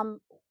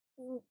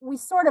we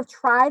sort of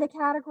try to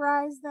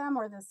categorize them,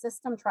 or the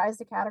system tries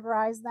to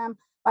categorize them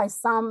by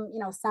some,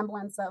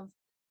 semblance of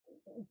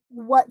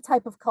what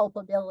type of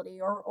culpability,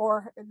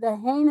 or the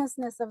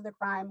heinousness of the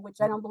crime,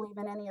 which I don't believe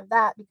in any of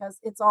that because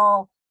it's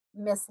all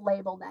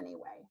mislabeled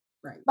anyway.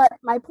 Right. But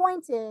my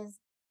point is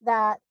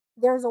that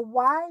there's a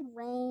wide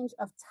range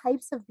of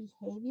types of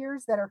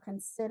behaviors that are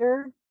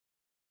considered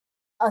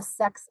a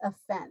sex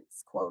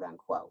offense, quote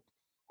unquote.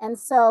 And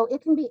so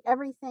it can be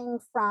everything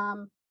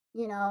from,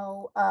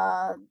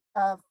 a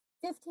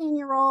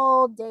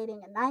 15-year-old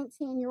dating a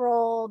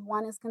 19-year-old.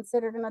 One is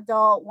considered an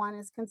adult, one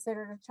is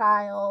considered a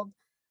child.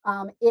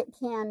 It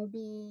can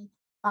be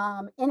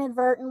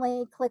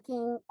inadvertently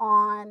clicking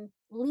on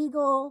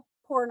legal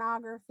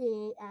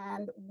pornography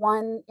and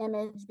one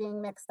image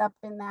being mixed up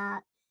in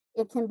that.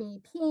 It can be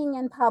peeing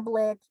in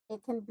public.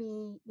 It can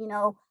be,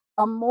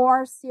 a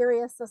more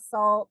serious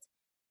assault.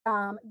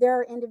 There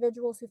are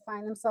individuals who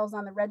find themselves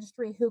on the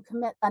registry who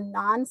commit a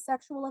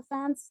non-sexual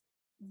offense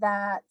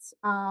that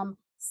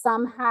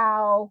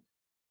somehow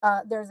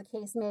there's a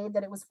case made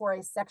that it was for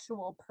a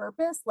sexual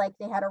purpose, like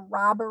they had a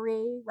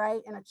robbery,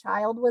 right, and a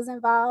child was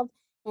involved,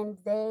 and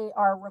they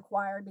are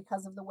required,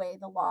 because of the way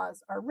the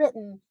laws are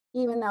written,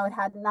 even though it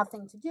had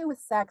nothing to do with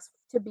sex,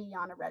 to be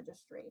on a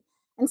registry.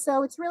 And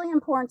so it's really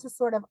important to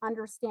sort of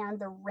understand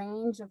the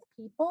range of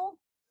people.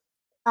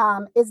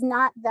 Is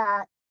not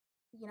that,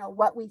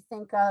 what we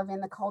think of in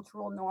the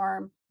cultural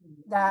norm,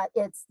 that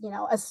it's,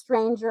 a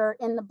stranger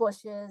in the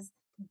bushes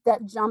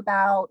that jump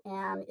out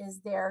and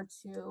is there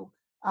to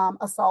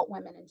assault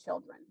women and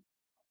children.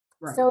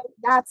 Right. So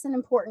that's an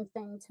important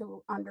thing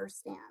to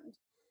understand.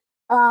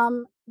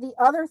 The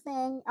other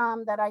thing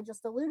that I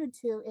just alluded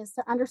to is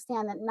to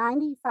understand that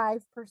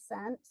 95%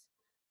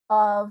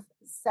 of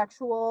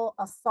sexual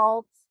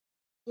assault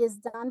is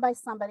done by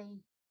somebody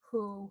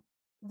who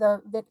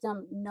the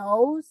victim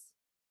knows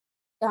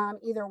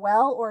either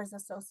well or is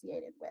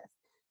associated with.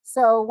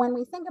 So when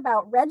we think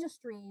about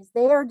registries,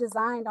 they are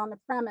designed on the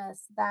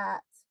premise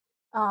that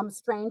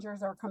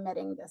strangers are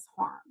committing this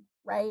harm,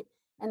 right?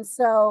 And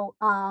so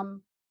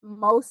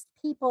most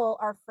people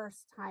are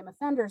first time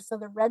offenders, so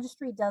the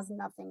registry does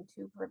nothing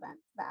to prevent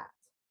that.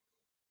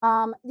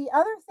 The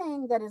other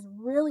thing that is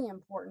really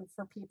important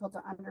for people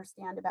to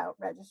understand about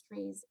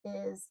registries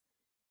is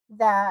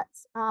that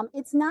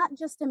it's not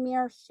just a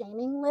mere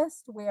shaming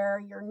list where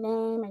your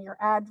name and your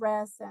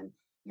address and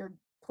your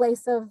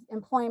place of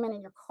employment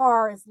and your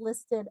car is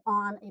listed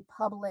on a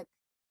public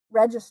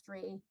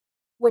registry,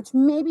 which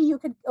maybe you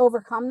could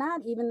overcome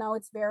that, even though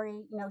it's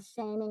very,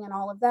 shaming and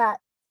all of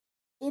that.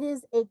 It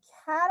is a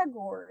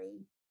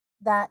category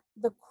that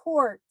the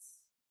courts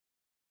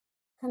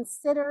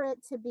consider it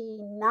to be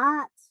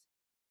not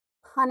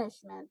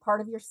punishment,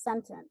 part of your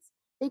sentence.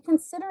 They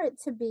consider it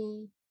to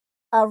be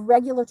a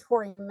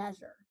regulatory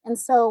measure. And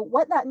so,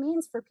 what that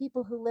means for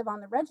people who live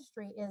on the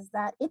registry is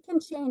that it can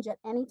change at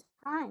any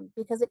time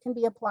because it can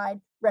be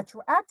applied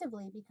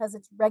retroactively because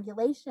it's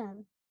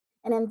regulation.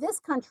 And in this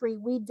country,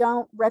 we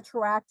don't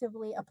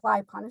retroactively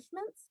apply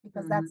punishments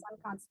because that's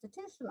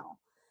unconstitutional.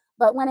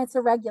 But when it's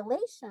a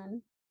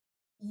regulation,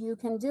 you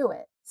can do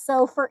it.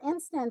 So, for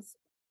instance,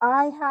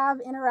 I have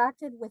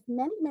interacted with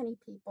many, many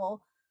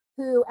people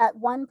who at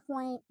one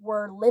point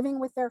were living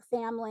with their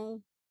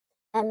family,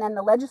 and then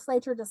the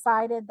legislature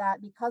decided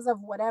that because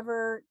of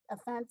whatever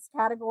offense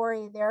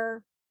category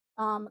their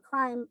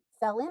crime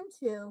fell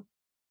into,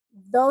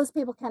 those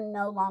people can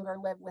no longer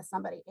live with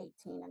somebody 18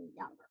 and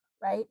younger,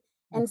 right?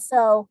 And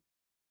so,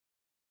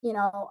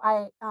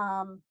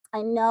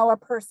 I know a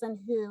person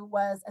who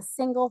was a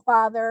single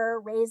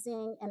father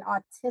raising an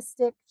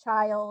autistic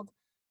child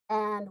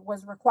and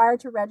was required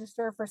to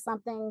register for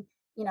something,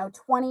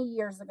 20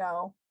 years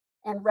ago,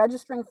 and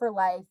registering for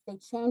life. They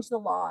changed the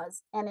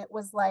laws, and it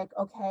was like,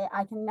 okay,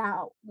 I can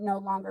now no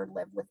longer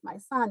live with my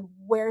son.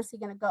 Where's he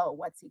going to go?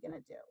 What's he going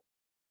to do?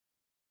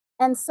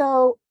 And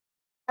so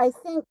I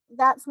think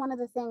that's one of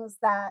the things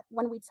that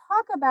when we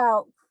talk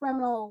about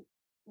criminal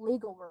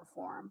legal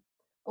reform,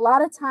 a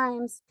lot of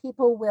times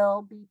people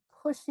will be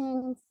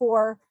pushing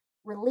for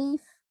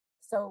relief,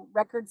 so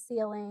record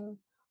sealing,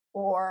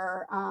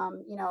 or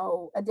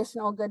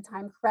additional good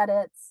time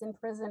credits in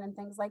prison and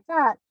things like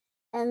that.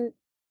 And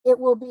it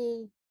will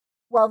be,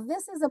 well,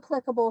 this is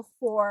applicable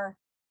for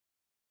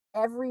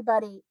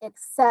everybody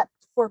except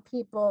for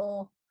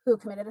people who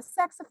committed a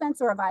sex offense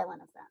or a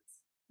violent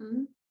offense.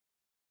 Mm-hmm.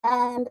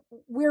 And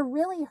we're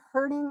really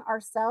hurting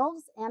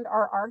ourselves and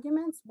our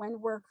arguments when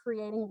we're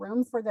creating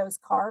room for those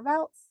carve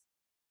outs,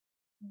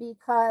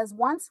 because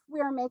once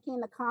we're making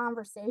the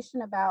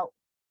conversation about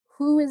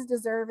who is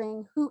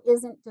deserving, who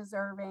isn't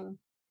deserving,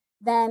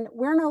 then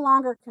we're no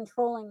longer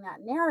controlling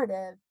that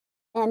narrative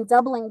and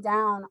doubling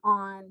down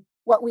on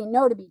what we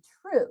know to be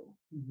true,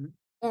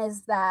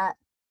 is that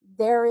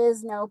there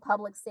is no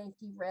public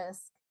safety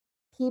risk.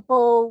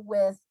 People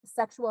with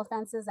sexual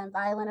offenses and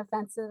violent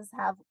offenses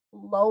have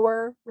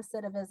lower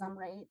recidivism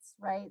rates,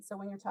 right? So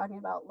when you're talking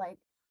about like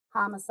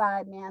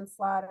homicide,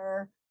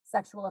 manslaughter,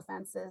 sexual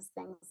offenses,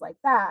 things like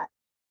that.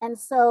 And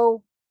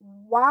so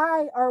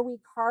why are we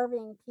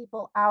carving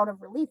people out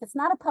of relief? It's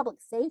not a public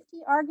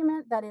safety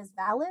argument that is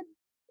valid.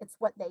 It's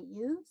what they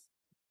use.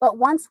 But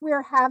once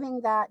we're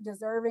having that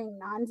deserving,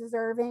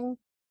 non-deserving,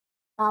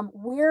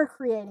 we're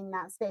creating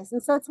that space.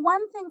 And so it's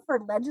one thing for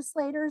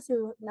legislators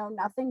who know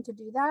nothing to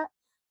do that,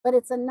 but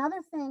it's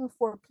another thing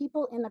for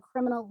people in the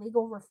criminal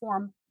legal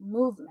reform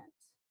movement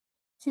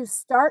to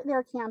start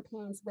their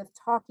campaigns with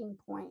talking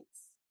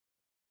points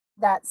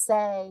that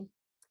say,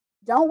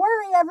 don't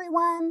worry,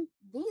 everyone,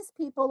 these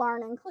people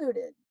aren't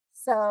included.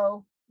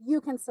 So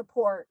you can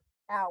support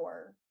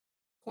our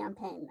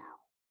campaign now.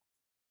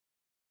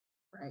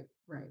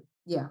 Right.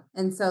 Yeah.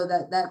 And so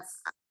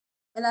that's,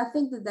 and I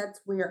think that's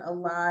where a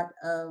lot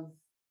of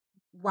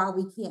why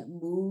we can't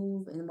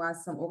move and why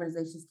some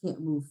organizations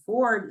can't move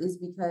forward is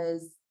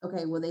because,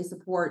 okay, well, they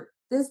support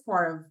this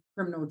part of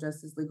criminal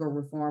justice legal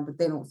reform, but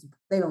they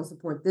don't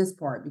support this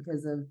part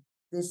because of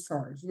this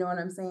charge. You know what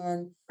I'm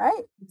saying?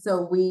 Right.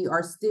 So we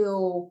are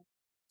still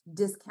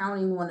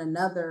discounting one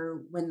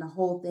another when the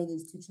whole thing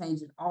is to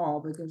change it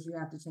all, because you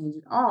have to change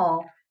it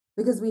all,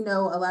 because we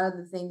know a lot of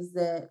the things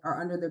that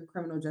are under the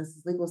criminal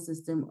justice legal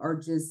system are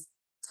just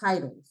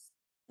titles.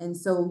 And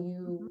so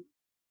you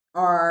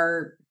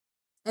are,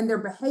 and they're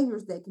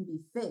behaviors that can be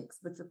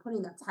fixed, but you're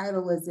putting a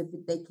title as if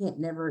they can't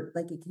never,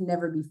 like it can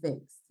never be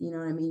fixed. You know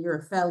what I mean? You're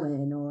a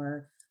felon,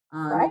 or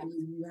right.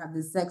 you have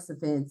this sex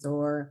offense,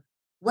 or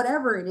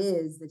whatever it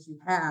is that you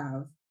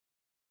have.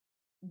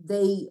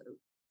 They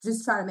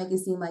just try to make it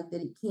seem like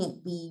that it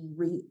can't be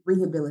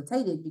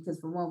rehabilitated, because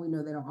for one, we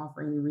know they don't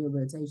offer any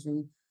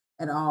rehabilitation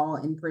at all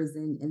in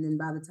prison. And then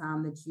by the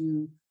time that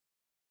you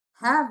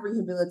have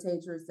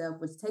rehabilitated yourself,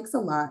 which takes a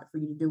lot for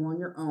you to do on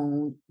your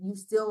own, you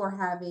still are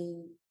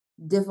having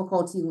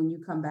difficulty when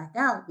you come back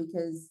out,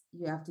 because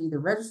you have to either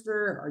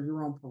register, or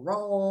you're on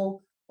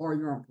parole, or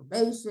you're on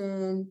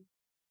probation.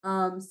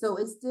 So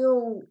it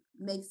still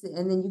makes it,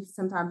 and then you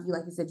sometimes, you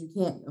like you said, you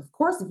can't, of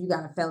course, if you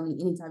got a felony,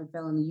 any type of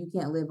felony, you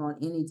can't live on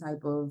any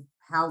type of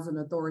housing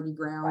authority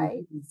ground.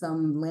 Right.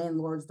 Some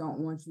landlords don't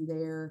want you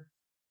there.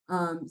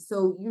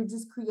 So you're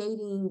just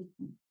creating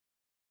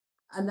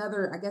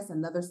another, I guess,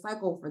 another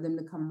cycle for them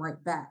to come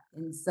right back.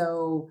 And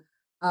so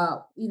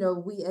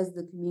we as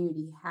the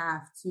community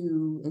have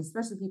to,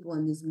 especially people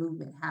in this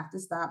movement, have to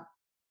stop,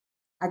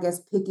 I guess,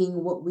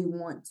 picking what we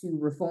want to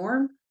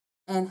reform,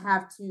 and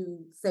have to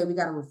say we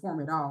got to reform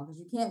it all, because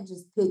you can't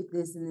just pick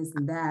this and this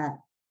and that,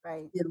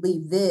 Right. and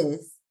leave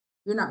this.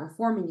 You're not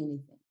reforming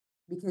anything,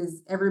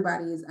 because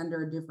everybody is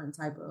under a different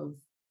type of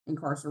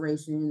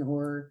incarceration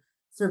or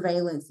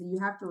surveillance. So you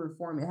have to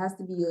reform. It has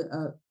to be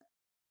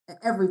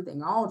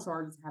everything. All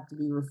charges have to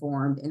be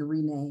reformed and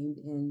renamed.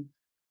 And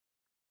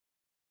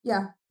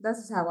yeah, that's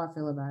just how I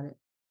feel about it.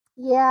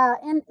 Yeah.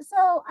 And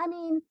so, I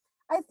mean,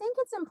 I think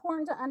it's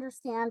important to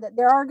understand that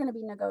there are going to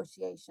be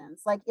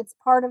negotiations. Like, it's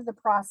part of the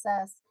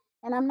process.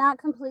 And I'm not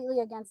completely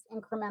against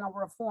incremental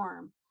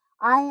reform.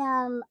 I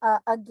am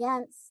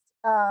against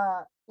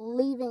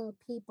leaving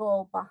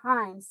people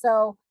behind.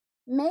 So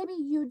maybe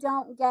you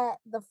don't get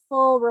the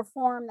full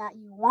reform that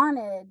you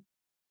wanted,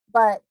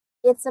 but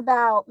it's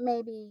about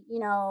maybe,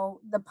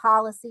 the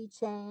policy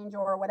change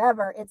or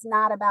whatever. It's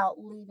not about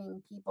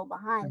leaving people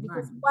behind,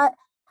 because what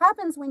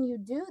happens when you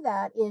do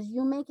that is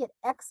you make it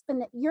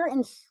you're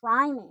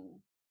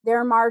enshrining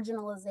their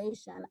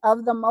marginalization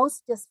of the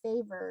most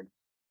disfavored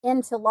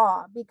into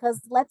law.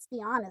 Because let's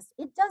be honest,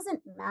 it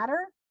doesn't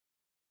matter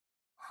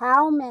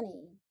how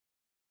many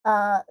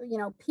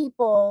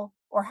people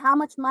or how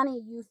much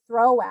money you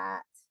throw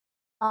at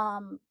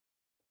um,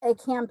 a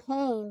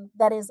campaign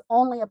that is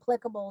only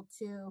applicable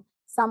to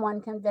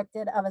someone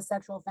convicted of a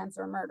sexual offense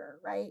or murder,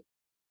 right?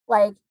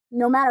 Like,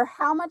 no matter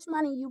how much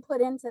money you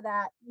put into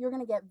that, you're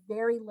going to get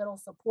very little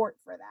support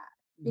for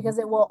that, because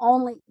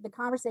the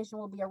conversation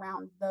will be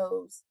around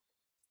those.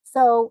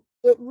 So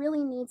it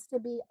really needs to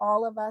be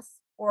all of us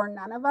or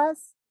none of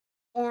us.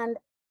 And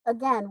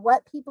again,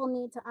 what people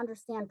need to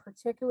understand,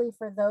 particularly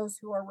for those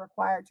who are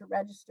required to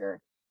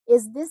register,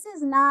 is this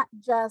is not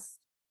just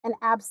an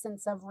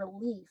absence of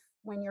relief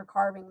when you're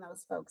carving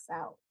those folks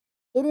out.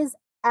 It is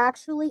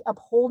actually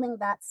upholding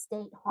that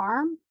state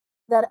harm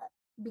that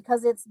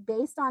because it's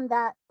based on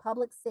that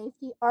public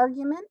safety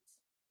argument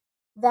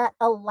that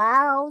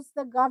allows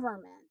the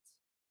government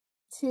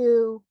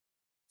to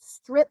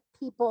strip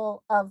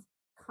people of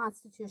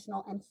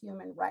constitutional and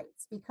human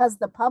rights, because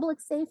the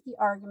public safety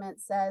argument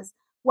says,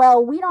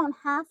 well, we don't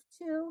have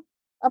to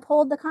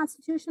uphold the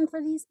Constitution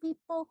for these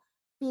people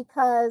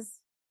because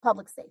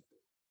public safety.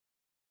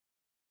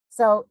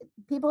 So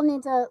people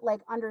need to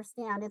like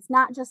understand it's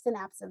not just an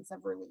absence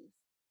of relief.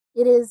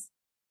 It is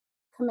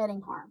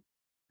committing harm.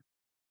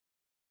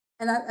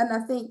 And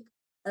I think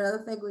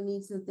another thing we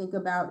need to think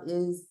about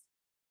is,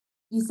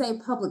 you say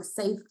public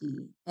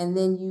safety, and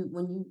then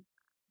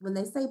when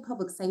they say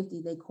public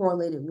safety, they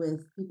correlate it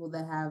with people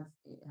that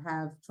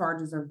have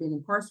charges or been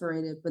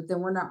incarcerated. But then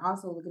we're not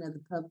also looking at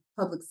the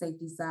public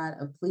safety side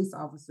of police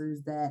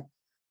officers that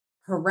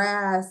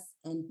harass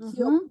and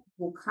kill Mm-hmm.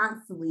 people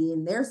constantly,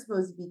 and they're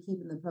supposed to be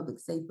keeping the public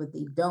safe, but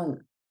they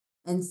don't.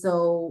 And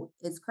so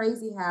it's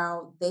crazy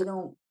how they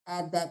don't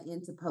add that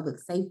into public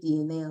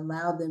safety, and they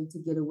allow them to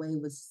get away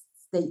with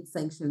state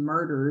sanctioned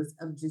murders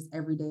of just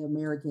everyday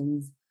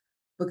Americans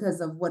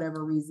because of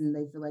whatever reason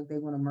they feel like they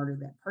want to murder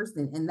that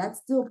person. And that's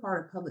still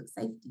part of public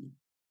safety.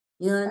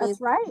 You know what I mean?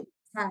 That's right.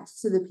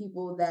 Attached to the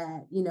people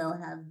that,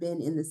 have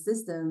been in the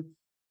system,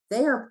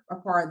 they are a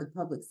part of the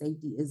public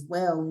safety as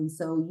well. And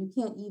so you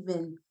can't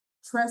even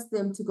trust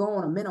them to go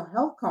on a mental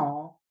health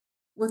call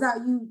without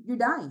you're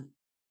dying.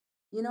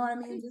 You know what I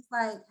mean? Just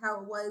like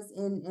how it was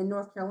in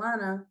North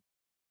Carolina,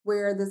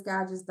 where this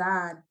guy just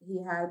died. He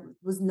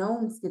was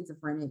known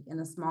schizophrenic in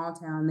a small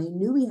town. They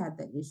knew he had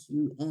that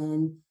issue,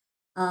 and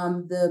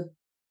the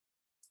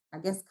I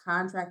guess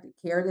contracted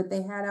care that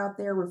they had out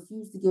there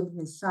refused to give him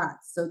his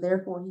shots. So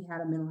therefore he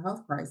had a mental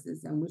health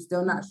crisis, and we're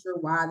still not sure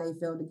why they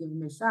failed to give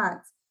him his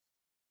shots.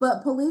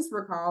 But police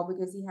were called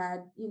because he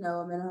had,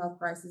 a mental health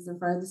crisis in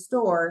front of the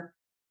store.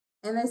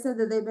 And they said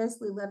that they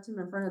basically left him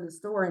in front of the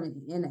store in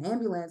an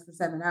ambulance for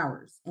 7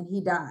 hours, and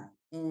he died.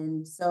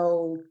 And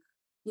so,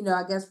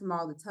 I guess from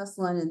all the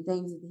tussling and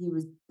things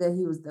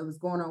that was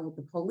going on with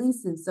the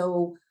police. And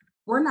so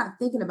we're not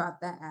thinking about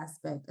that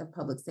aspect of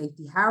public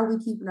safety. How are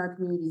we keeping our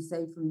community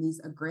safe from these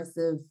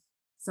aggressive,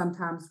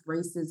 sometimes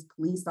racist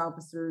police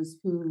officers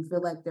who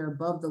feel like they're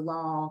above the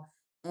law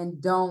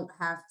and don't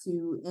have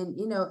to,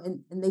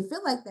 and they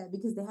feel like that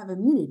because they have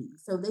immunity.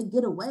 So they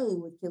get away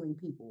with killing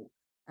people.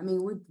 I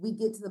mean, we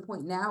get to the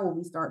point now where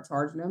we start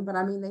charging them, but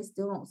I mean, they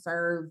still don't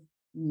serve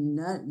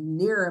not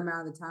near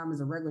amount of time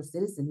as a regular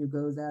citizen who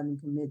goes out and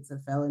commits a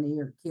felony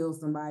or kills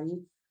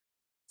somebody.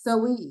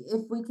 So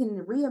if we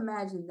can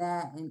reimagine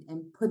that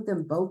and put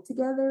them both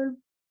together,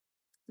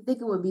 I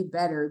think it would be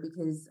better,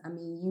 because I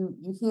mean,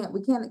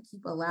 we can't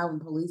keep allowing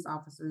police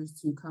officers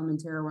to come and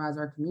terrorize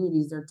our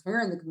communities. They're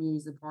tearing the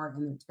communities apart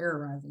and they're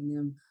terrorizing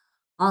them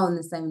all in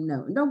the same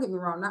note. And don't get me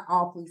wrong, not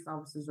all police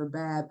officers are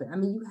bad, but I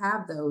mean, you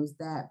have those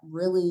that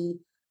really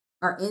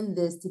are in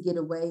this to get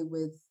away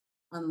with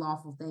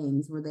unlawful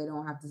things where they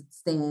don't have to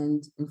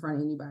stand in front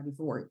of anybody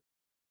for it.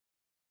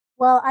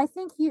 Well, I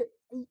think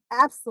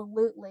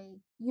absolutely,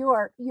 you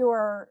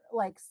are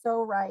like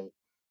so right.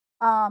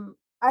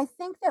 I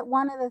think that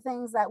one of the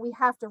things that we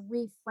have to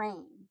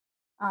reframe,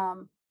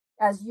 um,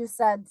 as you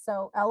said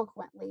so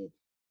eloquently,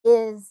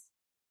 is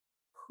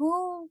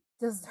who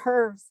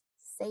deserves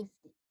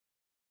safety.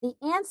 The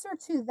answer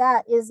to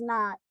that is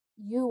not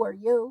you or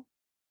you,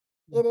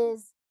 it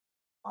is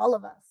all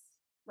of us,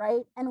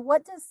 right? And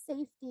what does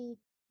safety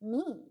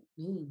mean?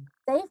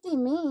 Safety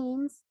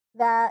means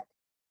that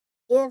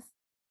if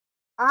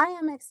I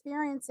am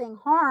experiencing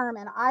harm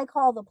and I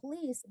call the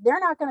police, they're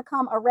not going to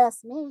come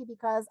arrest me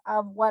because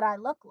of what I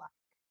look like,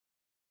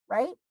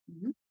 right?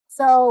 Mhm.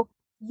 So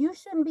you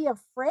shouldn't be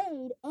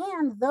afraid.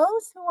 And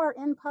those who are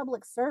in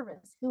public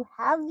service, who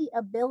have the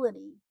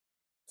ability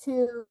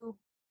to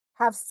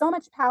have so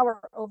much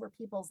power over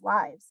people's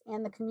lives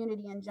and the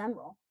community in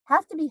general,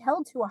 have to be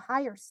held to a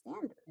higher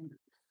standard,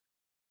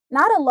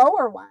 not a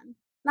lower one.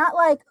 Not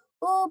like,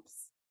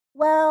 oops,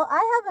 well,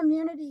 I have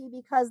immunity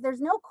because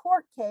there's no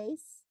court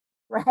case,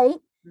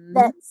 right, Mhm.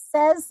 that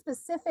says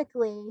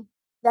specifically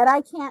that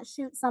I can't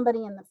shoot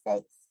somebody in the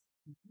face.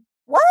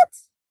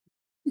 What?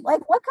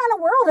 Like, what kind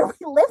of world are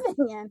we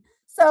living in?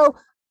 So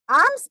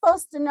I'm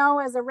supposed to know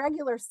as a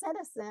regular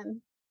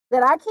citizen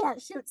that I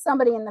can't shoot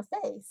somebody in the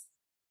face,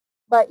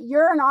 but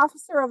you're an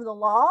officer of the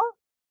law,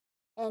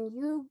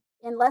 and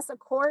unless a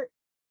court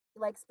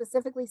like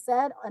specifically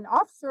said an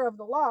officer of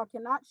the law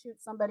cannot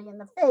shoot somebody in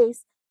the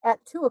face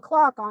at 2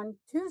 o'clock on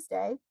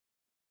Tuesday,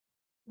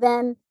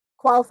 then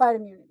qualified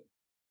immunity.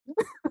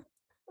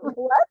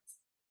 What?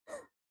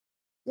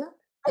 Yeah.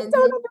 I And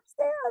don't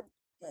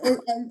then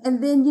understand.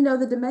 and then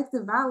the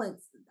domestic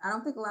violence. I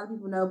don't think a lot of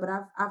people know, but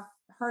I've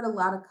heard a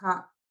lot of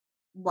cop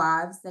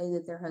wives say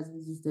that their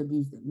husbands used to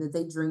abuse them, that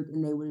they drink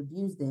and they would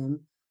abuse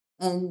them,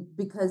 and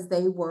because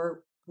they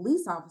were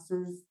police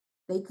officers,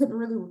 they couldn't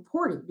really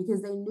report it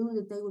because they knew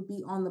that they would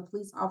be on the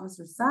police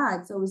officer's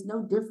side. So it's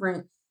no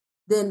different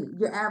than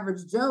your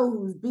average Joe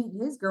who's beating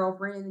his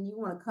girlfriend, and then you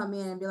want to come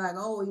in and be like,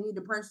 "Oh, you need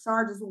to press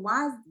charges." Well,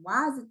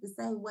 why is it the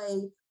same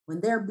way when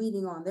they're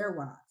beating on their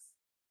wives?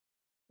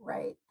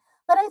 Right.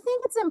 But I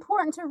think it's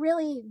important to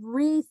really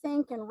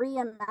rethink and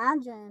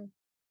reimagine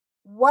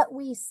what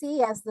we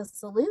see as the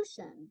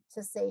solution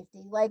to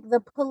safety. Like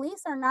the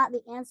police are not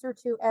the answer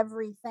to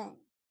everything,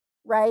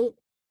 right?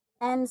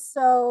 And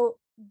so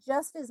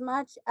just as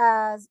much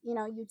as,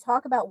 you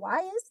talk about why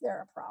is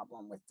there a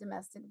problem with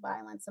domestic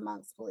violence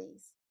amongst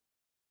police?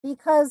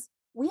 Because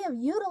we have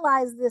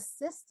utilized this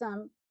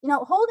system,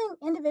 holding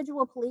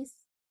individual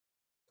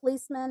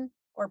policemen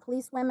or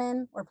police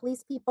women or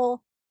police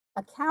people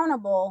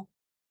accountable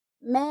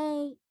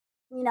may,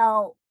 you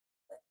know,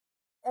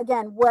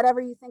 again,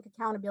 whatever you think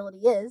accountability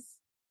is,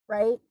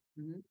 right,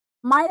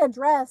 might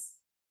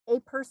address a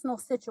personal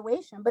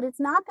situation, but it's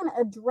not going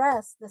to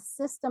address the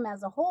system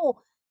as a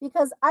whole.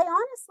 Because I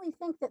honestly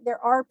think that there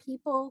are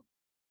people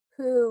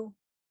who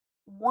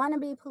want to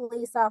be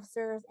police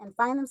officers and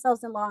find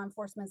themselves in law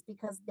enforcement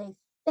because they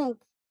think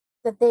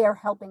that they are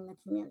helping the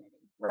community,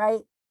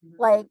 right?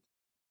 Like,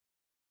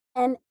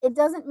 and it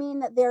doesn't mean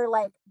that they're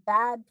like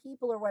bad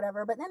people or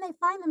whatever, but then they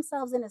find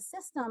themselves in a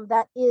system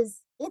that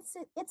is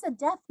it's a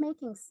death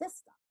making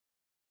system,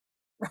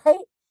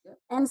 right? Yep.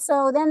 And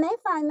so then they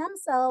find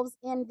themselves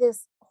in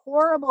this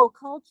horrible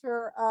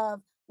culture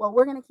of, well,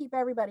 we're going to keep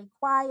everybody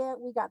quiet,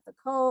 we got the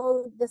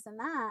code, this and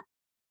that.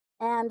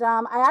 And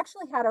I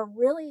actually had a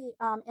really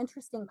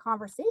interesting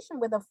conversation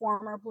with a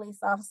former police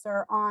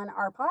officer on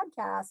our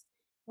podcast,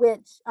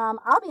 which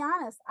I'll be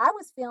honest, I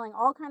was feeling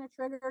all kind of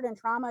triggered and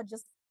trauma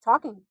just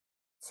talking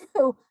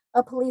to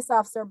a police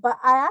officer, but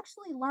I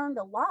actually learned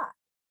a lot.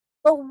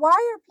 But why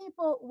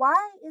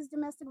is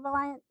domestic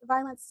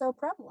violence so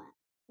prevalent?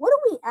 What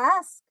do we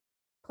ask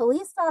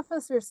police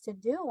officers to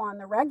do on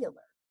the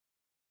regular?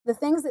 The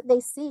things that they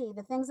see,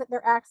 the things that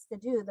they're asked to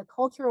do, the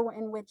culture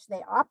in which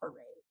they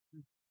operate.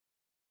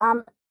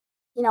 Um,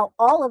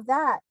 all of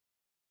that,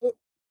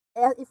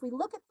 if we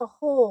look at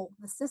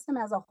the system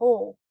as a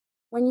whole,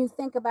 when you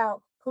think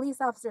about police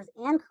officers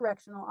and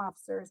correctional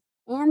officers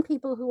and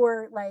people who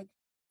are like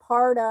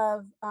part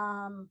of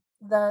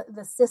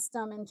the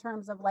system in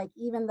terms of like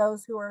even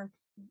those who are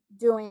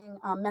doing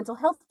mental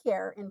health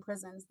care in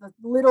prisons, the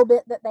little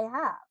bit that they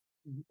have,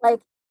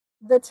 like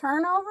the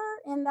turnover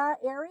in that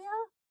area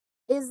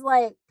is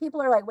like,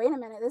 people are like, wait a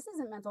minute, this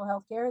isn't mental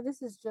health care.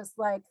 This is just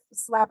like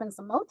slapping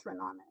some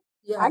Motrin on it.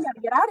 Yes. I got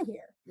to get out of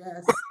here.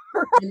 Yes.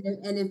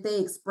 And if they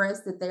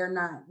express that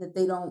that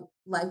they don't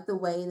like the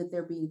way that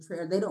they're being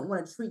treated, they don't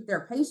want to treat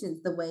their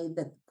patients the way that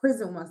the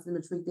prison wants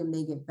them to treat them,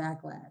 they get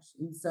backlash.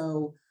 And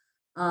so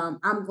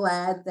I'm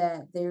glad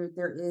that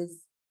there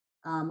is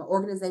an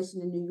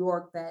organization in New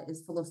York that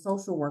is full of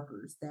social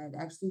workers that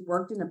actually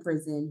worked in a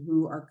prison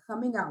who are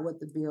coming out with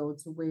the bill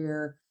to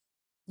where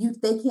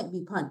they can't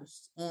be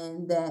punished,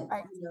 and that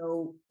right.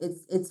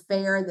 It's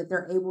fair that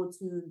they're able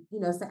to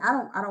say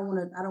I don't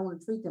want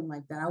to treat them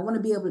like that. I want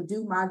to be able to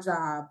do my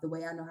job the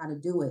way I know how to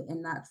do it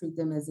and not treat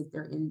them as if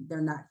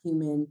they're not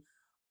human,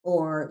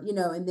 or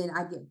and then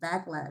I get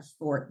backlash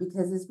for it,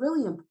 because it's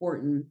really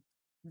important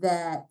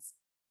that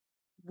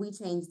we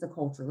change the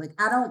culture. Like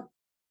I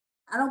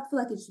don't feel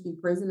like it should be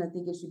prison. I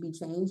think it should be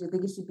changed. I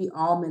think it should be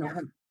all mental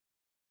health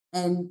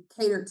and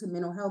catered to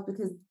mental health,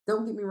 because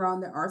don't get me wrong,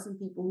 there are some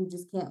people who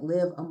just can't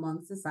live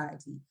among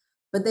society,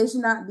 but they should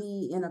not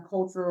be in a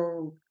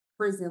cultural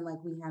prison like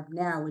we have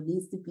now. It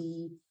needs to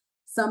be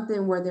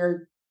something where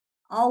they're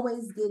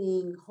always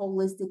getting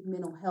holistic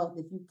mental health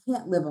if you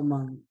can't live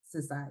among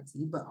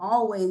society, but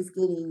always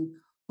getting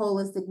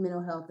holistic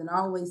mental health and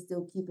always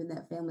still keeping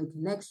that family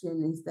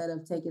connection, instead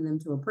of taking them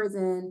to a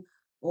prison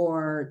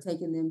or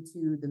taking them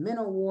to the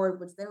mental ward,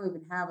 which they don't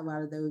even have a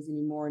lot of those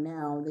anymore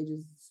now. They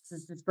just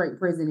a straight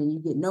prison and you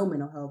get no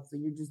mental health. So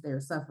you're just there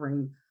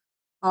suffering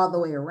all the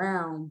way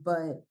around.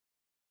 But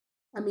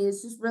I mean,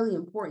 it's just really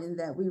important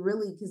that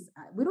because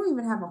we don't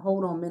even have a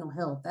hold on mental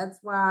health. That's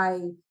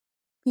why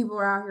people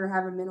are out here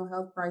having mental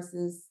health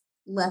crisis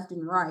left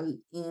and right.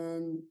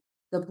 And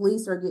the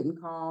police are getting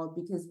called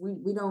because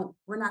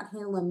we're not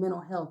handling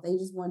mental health. They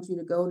just want you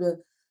to go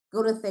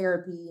to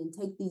therapy and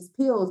take these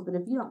pills. But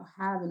if you don't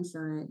have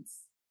insurance,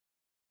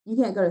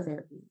 you can't go to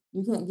therapy.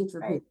 You can't get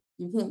your pills.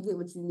 You can't get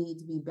what you need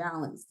to be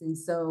balanced. And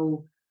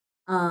so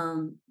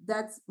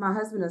that's, my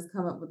husband has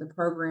come up with a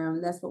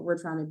program. That's what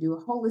we're trying to do,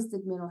 a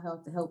holistic mental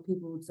health, to help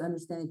people to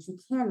understand that you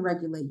can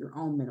regulate your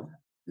own mental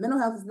health. Mental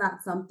health is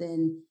not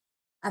something,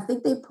 I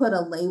think they put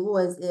a label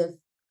as if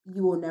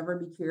you will never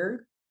be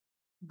cured,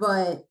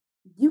 but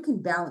you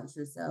can balance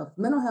yourself.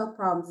 Mental health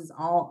problems is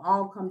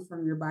all comes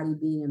from your body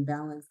being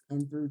imbalanced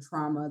and through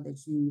trauma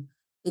that you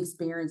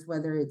experience,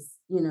 whether it's,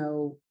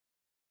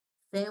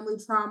 family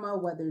trauma,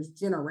 whether it's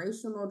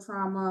generational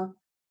trauma.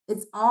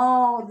 It's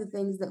all the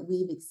things that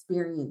we've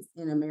experienced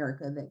in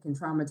America that can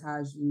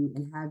traumatize you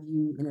and have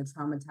you in a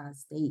traumatized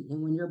state.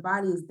 And when your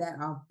body is that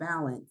off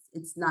balance,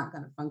 it's not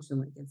going to function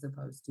like it's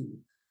supposed to.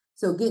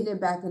 So getting it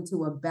back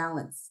into a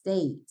balanced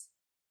state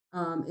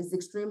is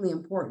extremely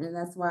important. And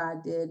that's why I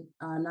did,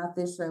 not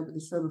this show, but the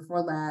show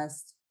before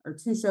last, or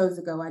 2 shows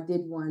ago, I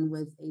did one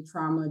with a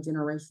trauma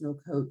generational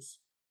coach.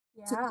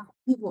 Yeah. To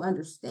people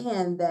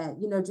understand that,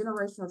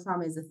 generational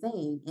trauma is a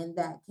thing and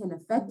that can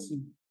affect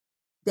you.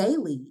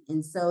 daily.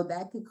 And so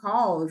that could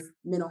cause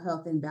mental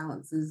health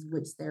imbalances,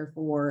 which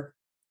therefore,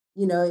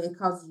 it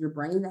causes your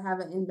brain to have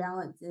an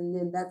imbalance. And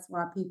then that's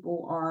why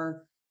people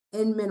are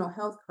in mental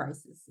health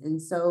crisis.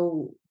 And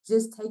so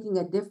just taking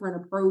a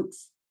different approach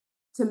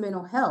to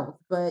mental health.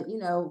 But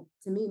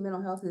to me,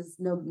 mental health is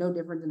no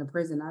different than a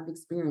prison. I've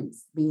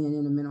experienced being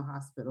in a mental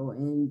hospital,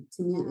 and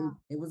to me, Yeah.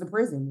 it was a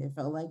prison. It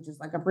felt like just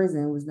like a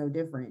prison. It was no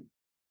different.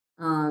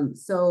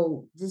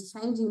 So just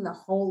changing the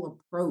whole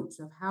approach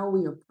of how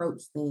we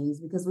approach things,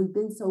 because we've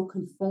been so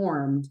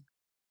conformed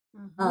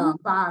Hmm.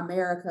 by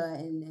America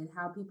and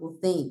how people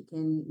think,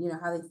 and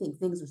how they think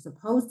things are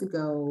supposed to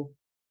go,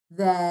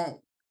 that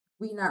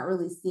we're not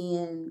really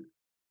seeing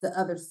the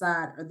other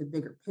side or the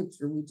bigger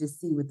picture. We just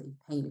see what they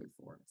painted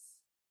for us.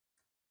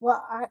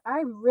 Well,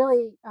 I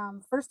really,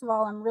 first of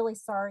all, I'm really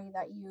sorry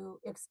that you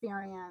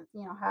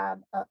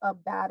had a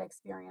bad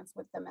experience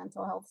with the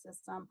mental health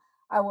system.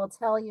 I will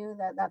tell you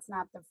that that's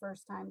not the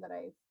first time that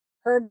I've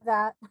heard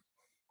that.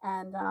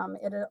 And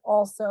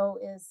also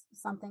is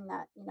something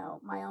that,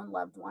 my own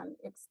loved one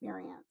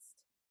experienced.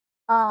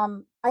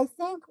 I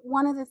think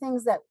one of the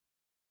things that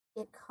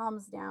it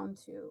comes down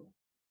to,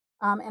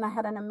 and I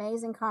had an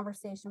amazing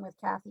conversation with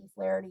Kathy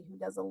Flaherty, who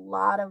does a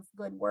lot of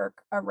good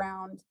work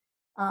around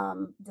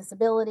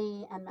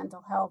disability and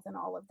mental health and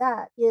all of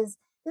that, is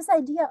this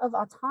idea of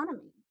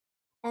autonomy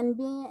and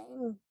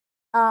being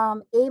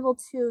able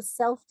to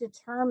self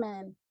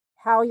determine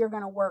how you're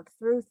going to work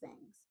through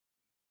things.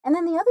 And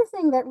then the other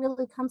thing that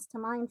really comes to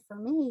mind for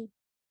me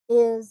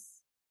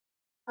is,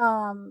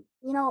 um,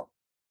 you know,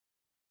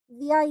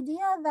 the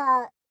idea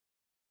that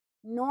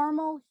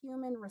normal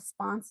human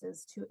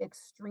responses to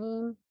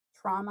extreme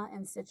trauma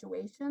and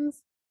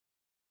situations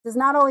does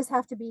not always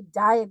have to be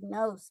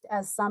diagnosed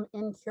as some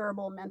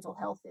incurable mental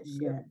health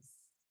issue. Yes.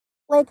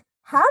 Like,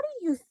 how do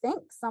you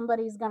think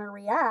somebody's going to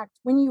react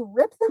when you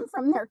rip them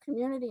from their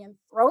community and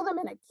throw them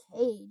in a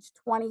cage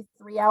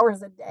 23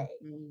 hours a day?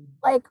 Mhm.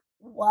 Like,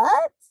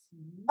 what?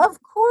 Mhm.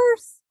 Of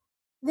course,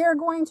 they're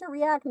going to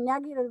react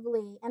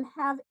negatively and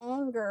have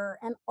anger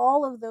and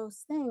all of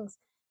those things.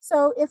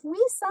 So, if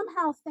we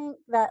somehow think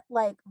that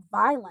like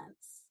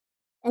violence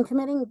and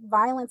committing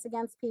violence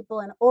against people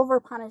and over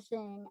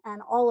punishing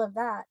and all of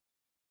that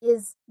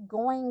is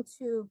going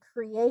to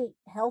create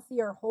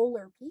healthier,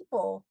 wholer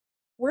people,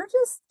 we're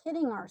just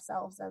kidding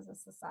ourselves as a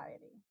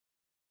society.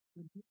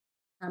 Mhm.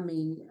 I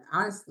mean,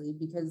 honestly,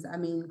 because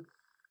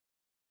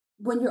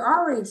when you're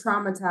already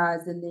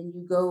traumatized and then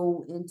you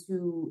go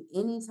into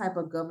any type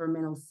of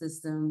governmental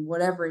system,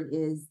 whatever it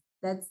is,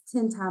 that's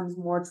 10 times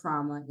more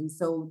trauma. And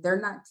so they're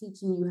not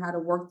teaching you how to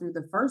work through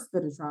the first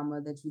bit of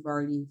trauma that you've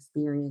already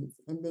experienced.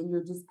 And then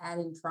you're just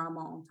adding trauma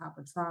on top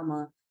of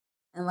trauma.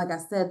 And like I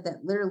said,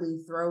 that literally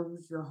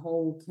throws your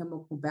whole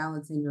chemical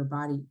balance in your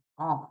body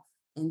off.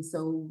 And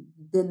so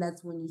then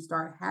that's when you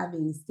start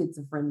having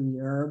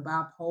schizophrenia or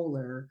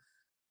bipolar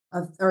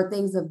or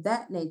things of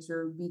that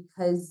nature,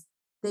 because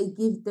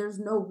there's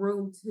no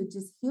room to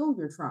just heal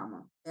your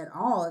trauma at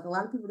all. Like, a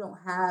lot of people don't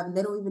have, and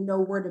they don't even know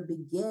where to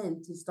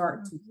begin to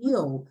start to Mhm.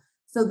 heal.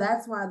 So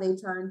that's why they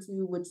turn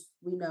to, which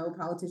we know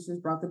politicians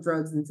brought the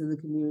drugs into the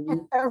community.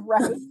 Right, So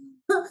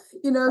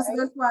right.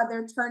 that's why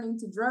they're turning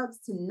to drugs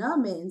to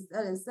numb it,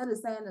 instead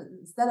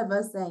of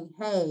us saying,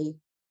 hey,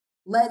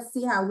 let's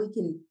see how we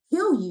can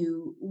heal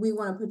you. We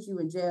want to put you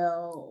in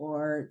jail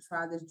or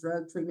try this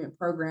drug treatment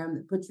program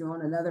that puts you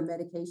on another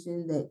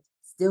medication that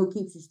still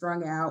keeps you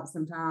strung out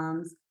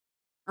sometimes.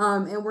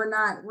 And we're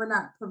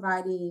not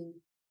providing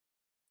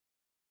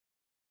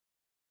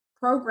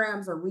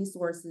programs or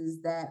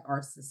resources that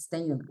are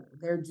sustainable.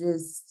 They're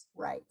just,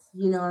 Right.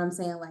 what I'm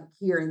saying, like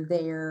here and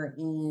there,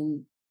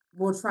 and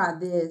we'll try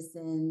this,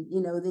 and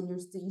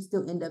then you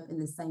still end up in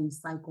the same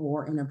cycle,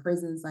 or in a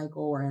prison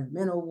cycle, or in a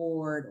mental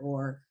ward,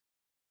 or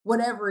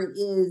whatever it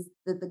is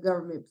that the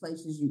government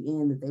places you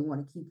in, that they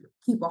want to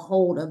keep a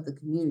hold of the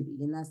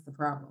community, and that's the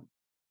problem.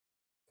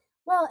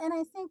 Well, and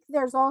I think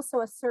there's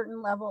also a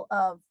certain level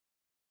of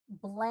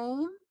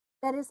blame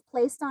that is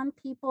placed on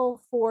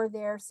people for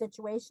their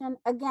situation.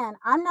 Again,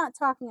 I'm not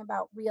talking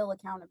about real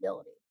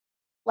accountability.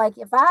 Like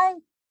if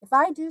I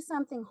do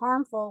something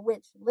harmful,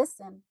 which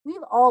listen,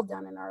 we've all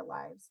done in our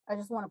lives. I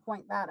just want to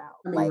point that out.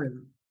 I mean, Like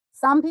really.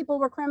 some people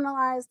were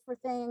criminalized for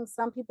things,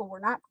 some people were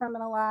not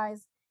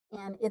criminalized,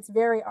 and it's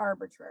very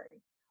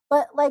arbitrary.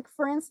 But like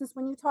for instance,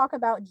 when you talk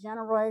about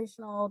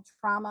generational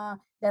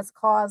trauma that's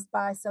caused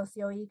by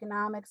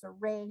socioeconomics or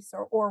race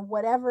or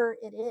whatever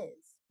it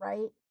is,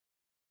 right?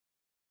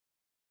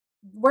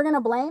 We're going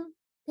to blame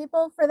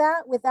people for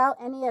that without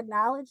any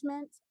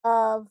acknowledgement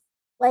of,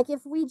 like,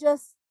 if we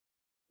just,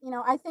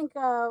 I think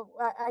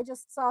I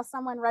just saw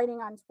someone writing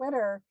on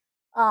Twitter,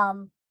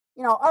 oh,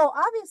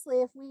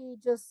 obviously, if we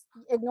just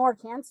ignore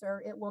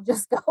cancer, it will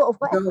just go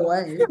away. Go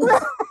away.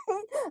 Right?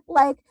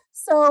 Like,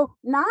 so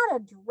not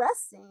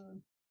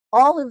addressing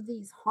all of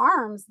these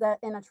harms that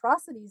and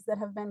atrocities that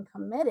have been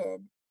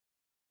committed,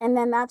 and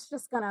then that's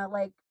just gonna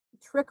like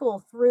trickle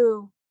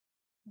through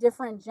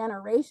different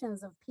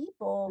generations of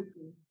people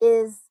Mhm.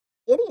 is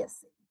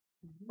idiocy,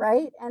 Mhm.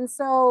 right? And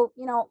so,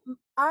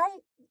 I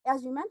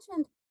as you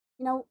mentioned,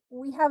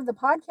 we have the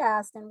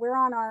podcast and we're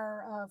on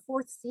our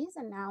fourth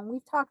season now, and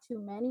we've talked to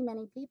many,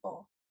 many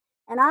people.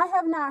 And I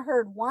have not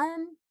heard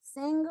one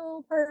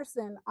single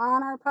person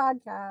on our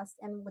podcast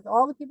and with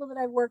all the people that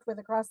I've worked with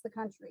across the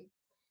country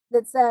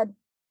that said,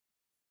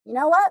 you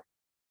know what?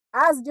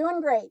 I was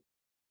doing great.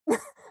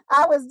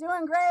 I was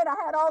doing great. I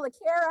had all the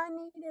care I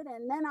needed,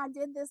 and then I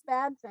did this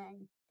bad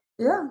thing.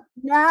 Yeah.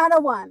 Not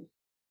a one.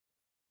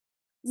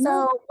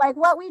 No. So, like,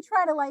 what we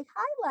try to like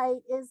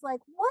highlight is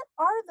like, what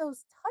are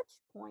those touch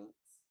points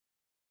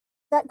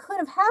that could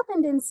have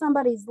happened in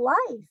somebody's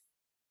life?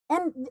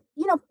 And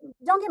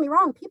don't get me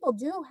wrong, people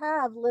do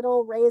have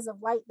little rays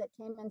of light that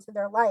came into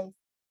their life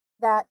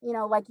that,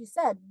 like you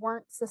said,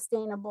 weren't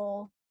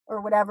sustainable or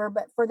whatever,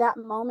 but for that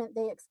moment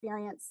they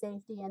experienced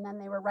safety and then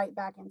they were right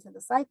back into the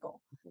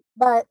cycle.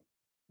 But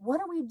what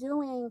are we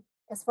doing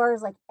as far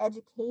as like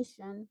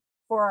education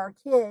for our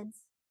kids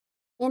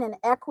in an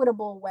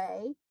equitable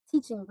way,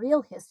 teaching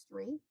real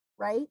history,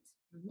 right?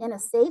 In a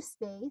safe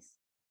space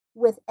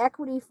with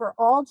equity for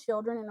all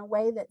children in a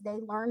way that they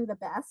learn the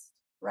best,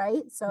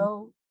 right?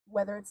 So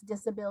whether it's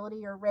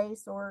disability or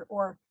race or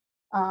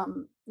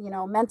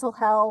mental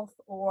health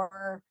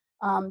or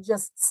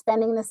just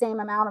spending the same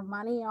amount of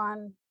money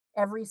on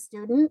every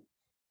student.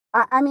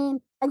 I mean,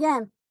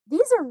 again,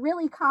 these are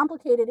really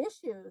complicated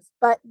issues,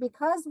 but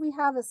because we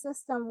have a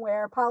system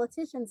where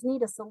politicians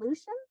need a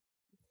solution,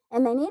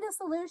 and they need a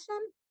solution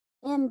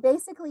in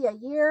basically a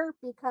year,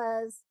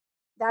 because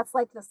that's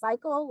like the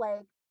cycle.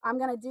 Like, I'm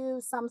going to do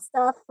some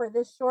stuff for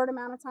this short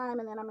amount of time,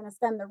 and then I'm going to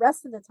spend the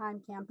rest of the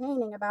time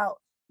campaigning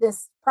about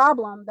this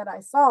problem that I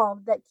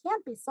solved that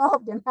can't be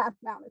solved in that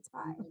amount of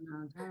time.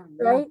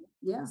 Right?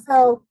 Yeah.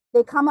 So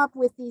they come up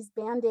with these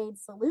band-aid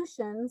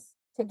solutions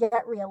to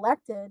get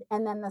reelected,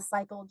 and then the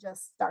cycle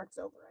just starts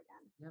over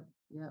again.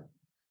 Yep.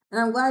 And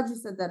I'm glad you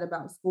said that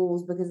about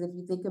schools, because if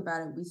you think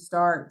about it, we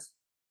start,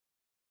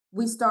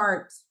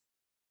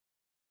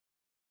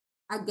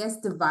 I guess,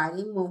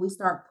 dividing when we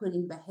start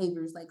putting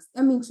behaviors like,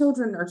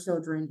 children are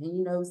children,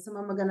 and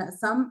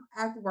some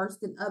act worse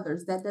than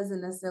others. That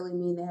doesn't necessarily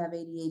mean they have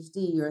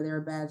ADHD or they're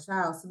a bad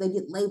child. So they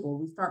get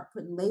labeled. We start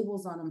putting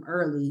labels on them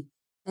early.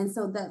 And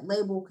so that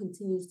label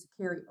continues to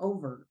carry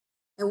over.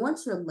 And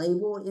once you're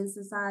labeled in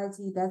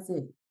society, that's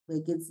it.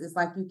 Like it's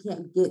like you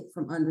can't get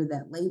from under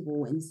that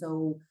label. And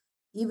so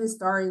even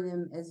starting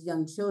them as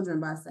young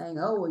children by saying,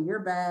 oh, well, you're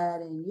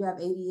bad and you have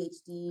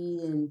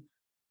ADHD, and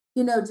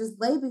just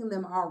labeling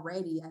them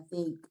already, I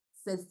think,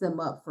 sets them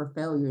up for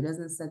failure. It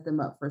doesn't set them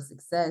up for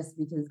success,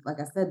 because,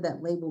 like I said,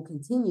 that label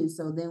continues.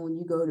 So then when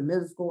you go to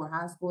middle school or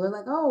high school, they're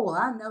like, oh, well,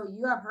 I know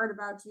you. I've heard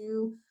about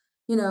you,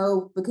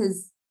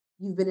 because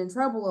you've been in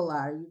trouble a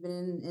lot, or you've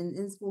been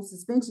in school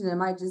suspension. It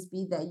might just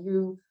be that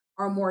you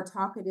are more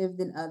talkative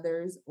than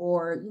others,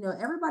 or,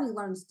 everybody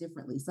learns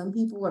differently. Some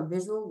people are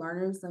visual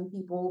learners. Some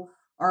people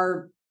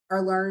are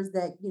learners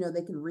that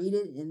they can read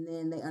it and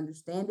then they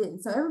understand it, and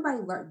so everybody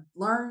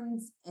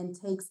learns and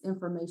takes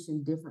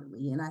information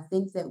differently. And I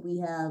think that we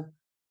have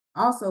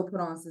also put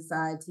on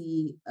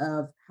society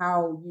of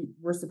how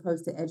we're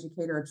supposed to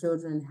educate our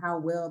children, how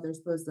well they're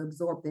supposed to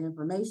absorb the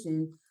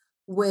information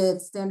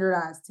with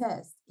standardized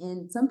tests.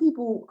 And some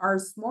people are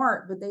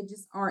smart, but they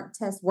just aren't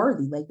test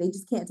worthy. Like they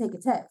just can't take a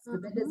test,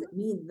 but that doesn't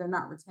mean that they're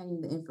not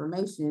retaining the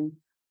information.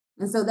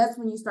 And so that's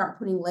when you start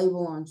putting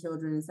label on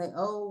children and say,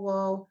 oh,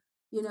 well,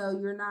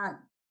 you're not,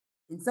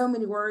 in so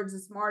many words,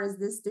 as smart as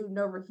this student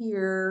over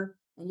here,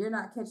 and you're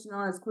not catching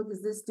on as quick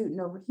as this student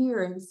over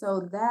here. And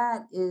so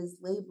that is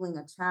labeling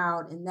a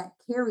child, and that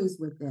carries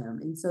with them.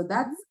 And so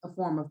that's a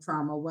form of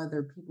trauma,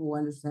 whether people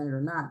understand it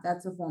or not.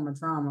 That's a form of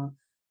trauma.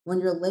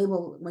 When you're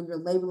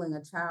labeling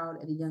a child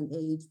at a young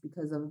age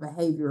because of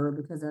behavior, or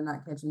because they're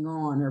not catching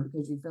on, or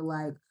because you feel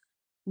like,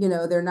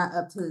 they're not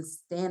up to the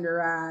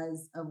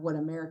standardize of what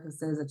America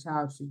says a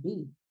child should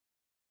be.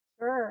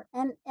 Sure.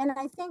 And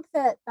I think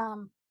that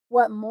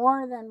what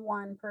more than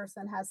one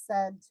person has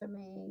said to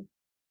me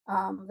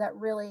that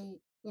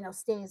really,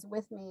 stays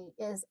with me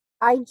is,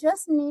 I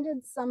just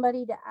needed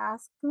somebody to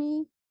ask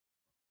me,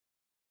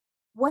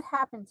 what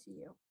happened to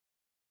you?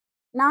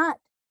 Not,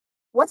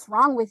 what's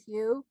wrong with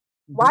you?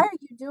 Why are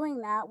you doing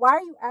that? Why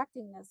are you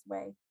acting this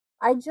way?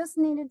 I just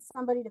needed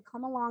somebody to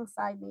come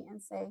alongside me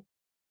and say,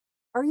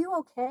 are you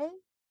okay?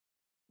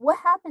 What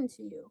happened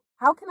to you?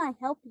 How can I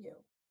help you?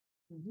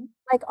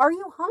 Like, are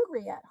you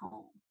hungry at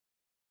home?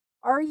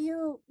 Are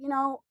you,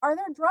 are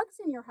there drugs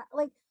in your house?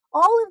 Like,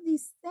 all of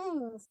these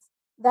things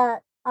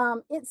that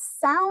it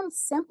sounds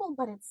simple,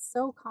 but it's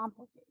so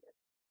complicated.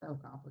 Right.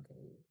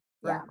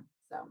 Yeah.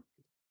 So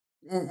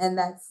and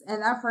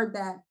I've heard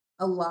that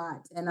a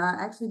lot. And I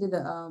actually did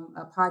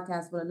a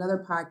podcast with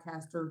another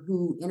podcaster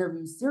who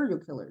interviews serial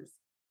killers.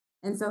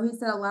 And so he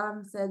said a lot of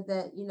them said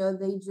that,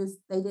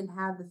 they didn't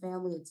have the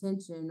family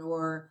attention,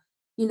 or,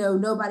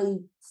 nobody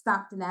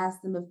stopped and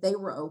asked them if they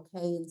were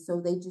okay. And so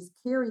they just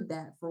carried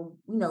that for,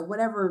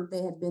 whatever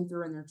they had been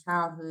through in their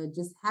childhood,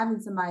 just having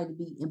somebody to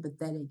be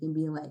empathetic and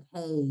being like,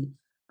 hey,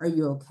 are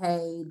you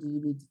okay? Do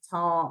you need to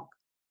talk?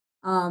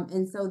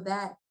 And so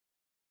that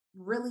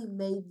really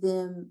made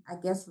them, I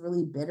guess,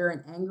 really bitter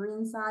and angry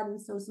inside.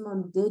 And so some of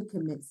them did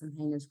commit some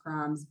heinous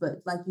crimes.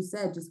 But like you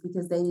said, just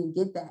because they didn't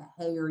get that,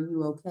 hey, are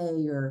you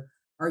okay? Or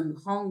are you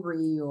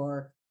hungry?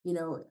 Or,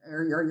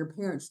 are your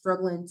parents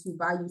struggling to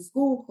buy you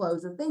school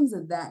clothes or things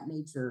of that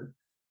nature?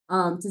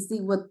 To see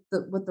what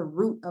the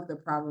root of the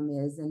problem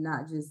is, and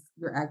not just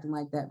you're acting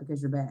like that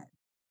because you're bad.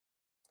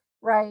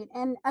 Right.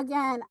 And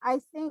again, I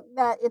think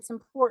that it's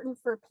important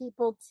for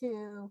people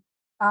to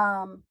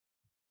um,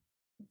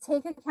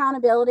 take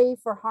accountability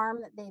for harm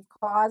that they've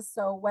caused.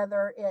 So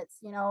whether it's,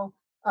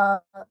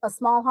 a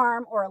small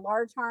harm or a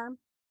large harm,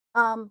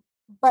 um,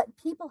 but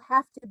people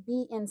have to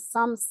be in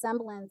some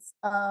semblance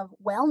of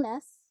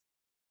wellness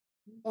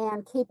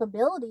and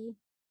capability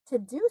to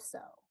do so.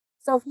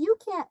 So if you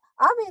can't,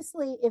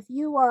 obviously, if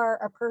you are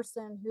a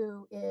person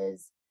who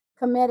is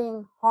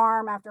committing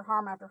harm after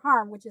harm after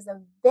harm, which is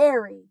a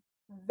very,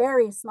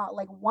 very small,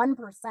 like 1%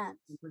 100%.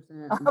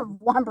 of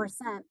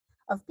 1%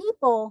 of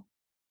people,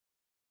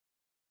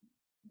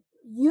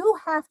 you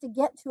have to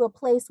get to a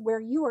place where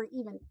you are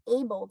even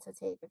able to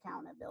take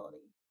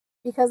accountability.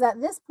 Because at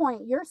this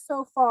point, you're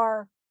so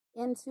far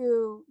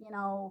into,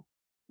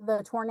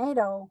 the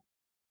tornado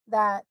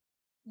that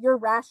you're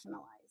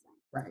rationalizing.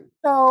 Right.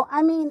 So,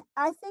 I mean,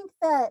 I think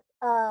that,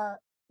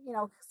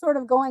 sort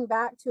of going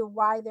back to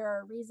why there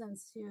are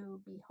reasons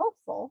to be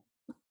hopeful,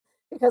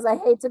 because I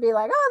hate to be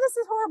like, oh, this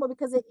is horrible,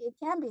 because it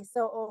can be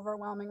so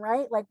overwhelming,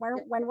 right? Like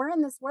when we're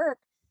in this work,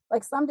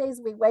 like some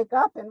days we wake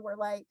up and we're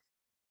like,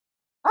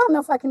 I don't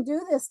know if I can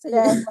do this today.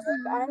 Yeah.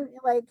 Like, I'm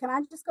like, can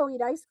I just go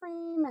eat ice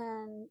cream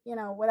and,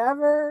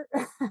 whatever?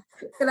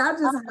 Can I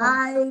just um,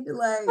 hide?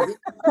 Like,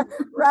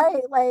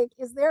 right. Like,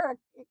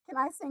 can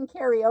I sing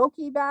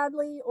karaoke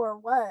badly or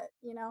what?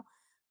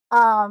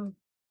 Um,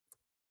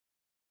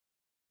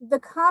 the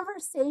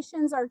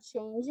conversations are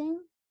changing.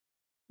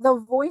 The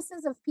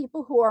voices of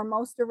people who are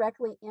most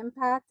directly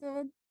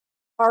impacted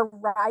are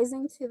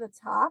rising to the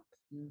top.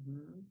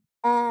 mhm.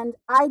 And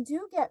I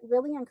do get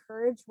really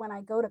encouraged when I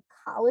go to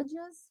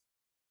colleges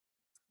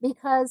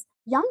because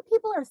young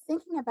people are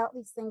thinking about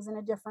these things in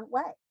a different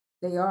way.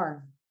 They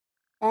are.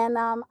 And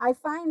I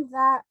find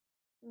that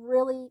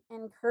really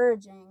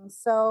encouraging.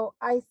 So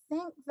I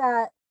think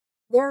that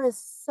there is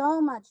so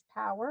much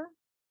power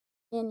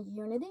in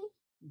unity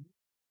Mhm.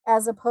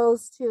 as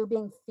opposed to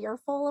being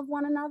fearful of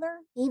one another,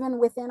 even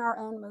within our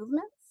own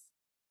movements,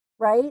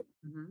 right?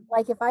 Mhm.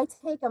 Like if I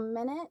take a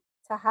minute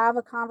to have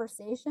a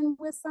conversation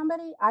with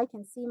somebody, I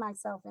can see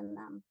myself in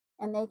them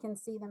and they can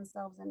see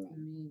themselves in I me.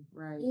 mean,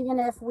 right. Even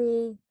if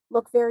we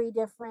look very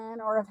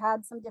different or have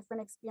had some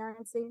different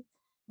experiences,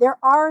 there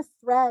are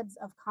threads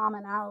of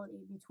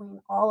commonality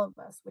between all of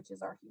us, which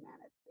is our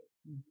humanity.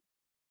 Mhm.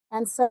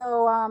 And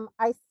so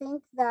I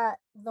think that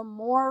the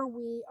more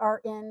we are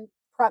in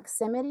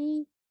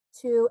proximity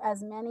to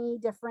as many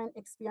different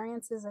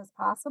experiences as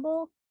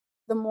possible,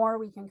 the more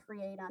we can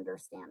create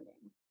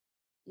understanding.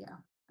 Yeah.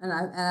 And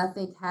I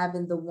think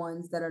having the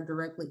ones that are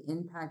directly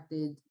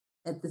impacted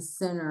at the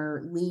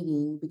center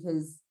leading,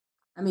 because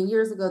I mean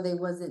years ago they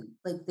wasn't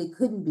like they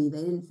couldn't be.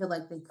 They didn't feel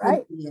like they could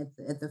Right. be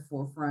at the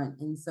forefront.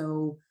 And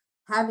so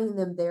having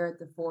them there at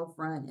the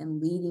forefront and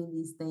leading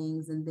these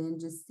things, and then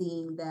just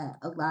seeing that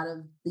a lot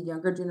of the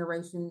younger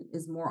generation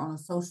is more on a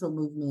social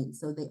movement.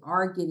 So they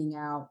are getting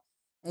out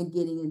and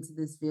getting into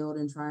this field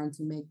and trying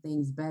to make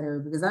things better,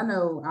 because I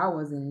know I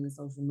wasn't in the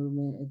social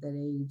movement at that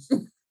age.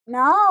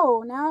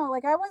 No, no,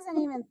 like I wasn't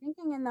even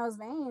thinking in those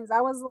veins.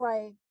 I was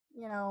like,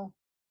 you know,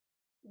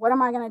 what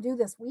am I going to do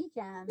this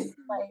weekend?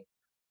 Like,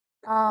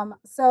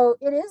 so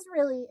it is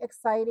really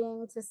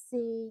exciting to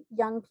see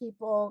young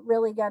people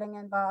really getting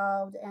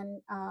involved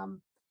and,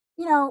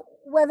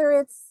 whether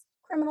it's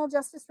criminal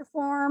justice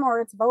reform or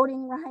it's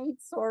voting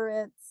rights or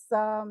it's,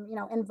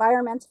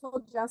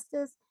 environmental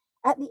justice,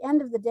 at the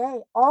end of the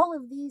day, all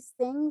of these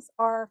things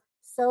are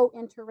so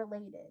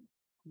interrelated.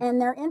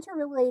 And they're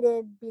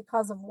interrelated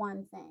because of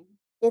one thing,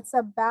 it's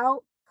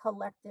about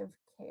collective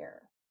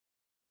care.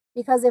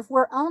 Because if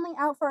we're only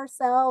out for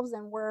ourselves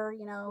and we're,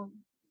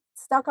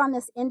 stuck on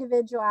this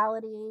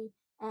individuality,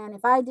 and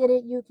if I did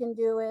it, you can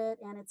do it,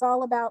 and it's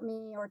all about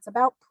me or it's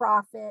about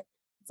profit,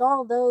 it's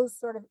all those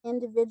sort of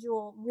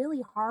individual,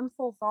 really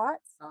harmful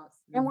thoughts.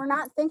 And we're Awesome.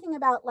 not thinking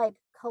about like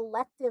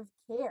collective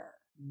care,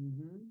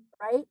 Mhm.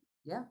 right?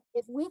 Yeah.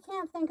 If we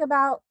can't think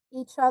about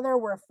each other,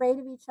 we're afraid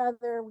of each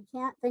other, we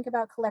can't think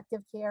about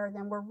collective care,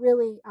 then we're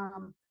really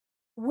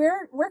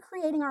we're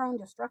creating our own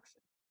destruction.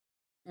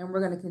 And we're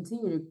going to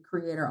continue to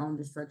create our own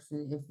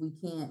destruction if we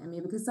can't. I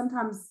mean, because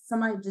sometimes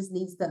somebody just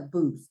needs that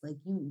boost. Like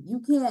you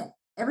can't,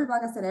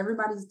 everybody, like I said,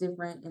 everybody's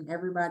different and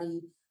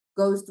everybody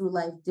goes through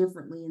life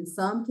differently. And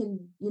some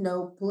can,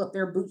 pull up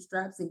their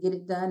bootstraps and get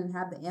it done and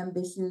have the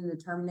ambition and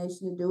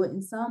determination to do it.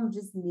 And some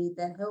just need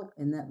that help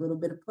and that little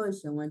bit of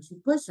push. And once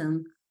you push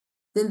them,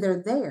 then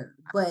they're there.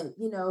 But,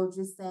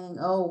 just saying,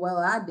 oh, well,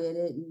 I did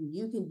it and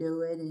you can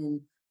do it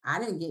and I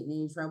didn't get in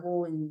any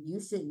trouble and you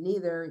shouldn't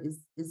either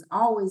is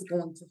always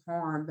going to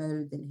harm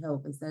better than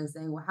help, instead of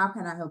saying, well, how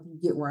can I help you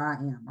get where I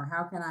am? Or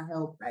how can I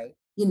help Right.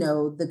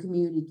 the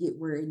community get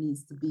where it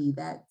needs to be.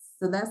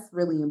 That's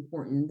really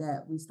important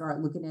that we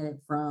start looking at it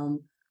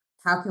from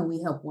how can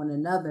we help one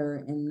another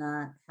and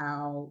not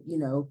how,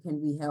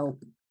 can we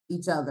help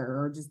each other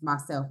or just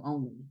myself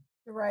only.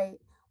 Right.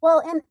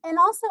 Well, and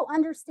also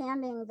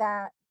understanding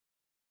that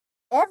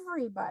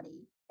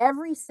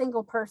every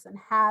single person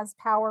has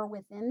power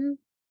within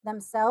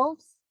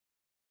themselves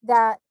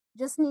that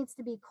just needs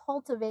to be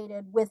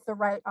cultivated with the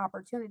right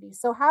opportunities.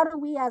 So, how do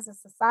we as a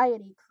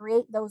society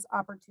create those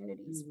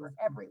opportunities for Mhm.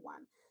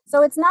 everyone?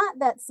 So, it's not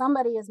that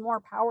somebody is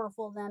more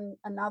powerful than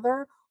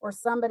another, or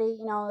somebody,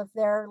 if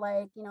they're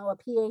like, a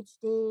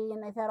PhD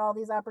and they've had all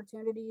these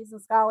opportunities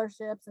and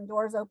scholarships and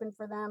doors open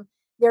for them,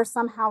 they're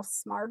somehow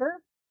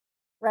smarter,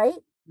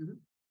 right? Mhm.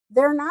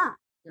 They're not,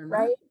 They're not.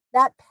 right?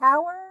 That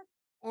power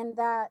and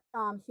that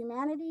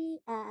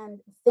humanity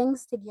and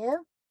things to give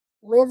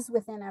lives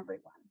within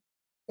everyone.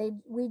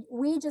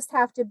 We just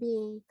have to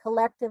be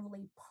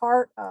collectively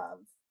part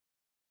of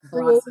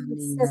creating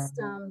Blossoming that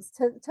systems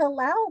to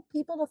allow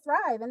people to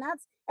thrive. And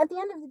that's at the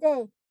end of the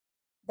day,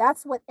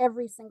 that's what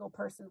every single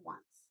person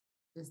wants.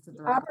 just to The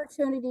thrive.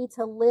 opportunity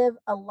to live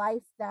a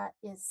life that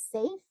is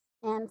safe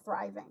and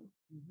thriving.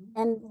 Mhm.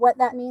 And what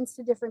that means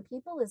to different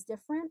people is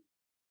different.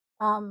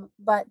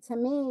 But to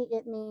me,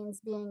 it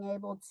means being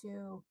able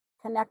to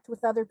connect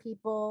with other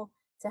people,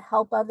 to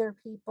help other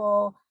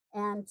people,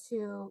 and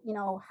to,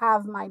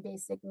 have my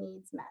basic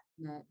needs met.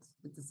 Met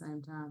at the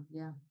same time.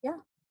 Yeah. Yeah.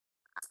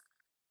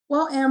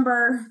 Well,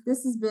 Amber,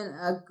 this has been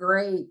a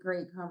great,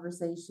 great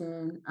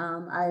conversation.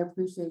 I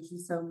appreciate you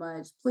so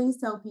much. Please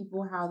tell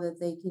people how that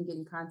they can get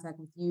in contact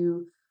with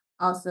you.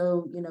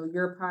 Also,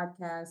 your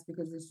podcast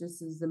because it's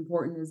just as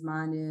important as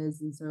mine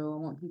is. And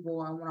so I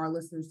want our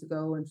listeners to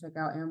go and check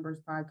out Amber's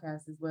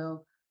podcast as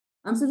well.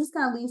 So just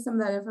kind of leave some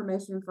of that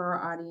information for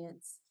our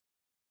audience.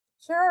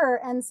 Sure.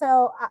 And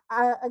so,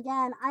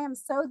 again, I am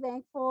so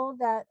thankful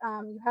that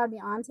you had me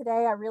on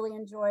today. I really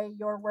enjoy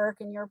your work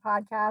and your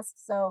podcast.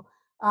 So,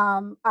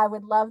 I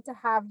would love to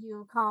have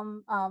you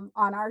come on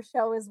our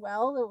show as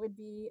well. It would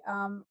be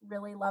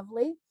really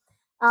lovely.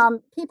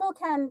 People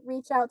can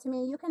reach out to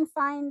me. You can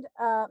find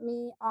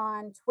me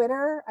on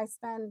Twitter. I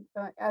spend,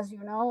 as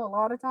you know, a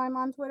lot of time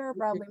on Twitter,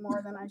 probably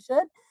more than I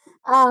should.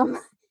 Um,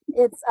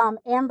 it's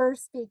Amber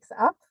Speaks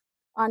Up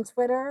on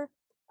Twitter.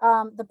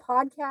 The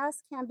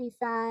podcast can be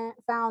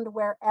found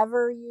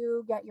wherever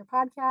you get your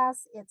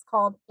podcasts. It's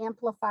called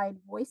Amplified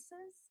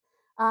Voices.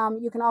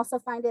 You can also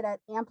find it at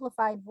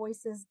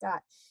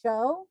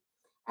amplifiedvoices.show.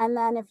 And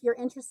then if you're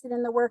interested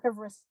in the work of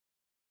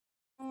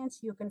Alliance,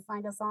 you can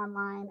find us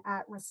online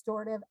at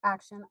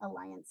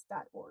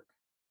restorative-actionalliance.org.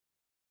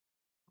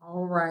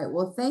 All right.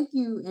 Well, thank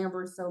you,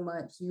 Amber, so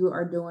much. You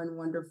are doing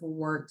wonderful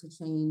work to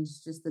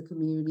change just the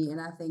community. And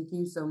I thank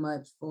you so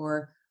much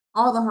for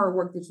all the hard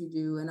work that you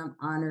do. And I'm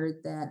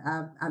honored that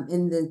I'm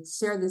in the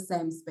share the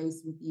same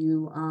space with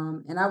you.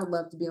 And I would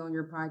love to be on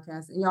your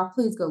podcast. And y'all,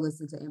 please go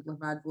listen to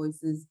Amplified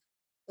Voices.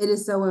 It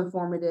is so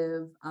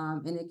informative,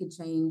 and it could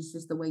change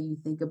just the way you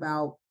think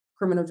about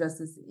criminal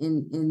justice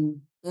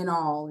in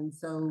all. And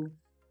so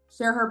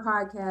share her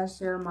podcast,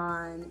 share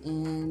mine,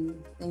 and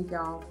thank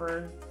y'all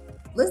for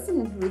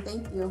listening to me.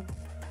 Thank you.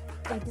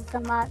 Thank you so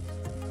much.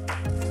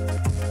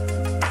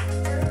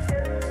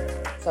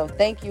 So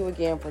thank you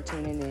again for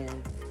tuning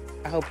in.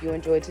 I hope you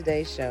enjoyed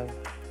today's show.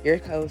 Your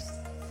host,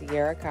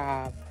 Sierra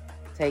Cobb.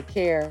 Take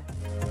care.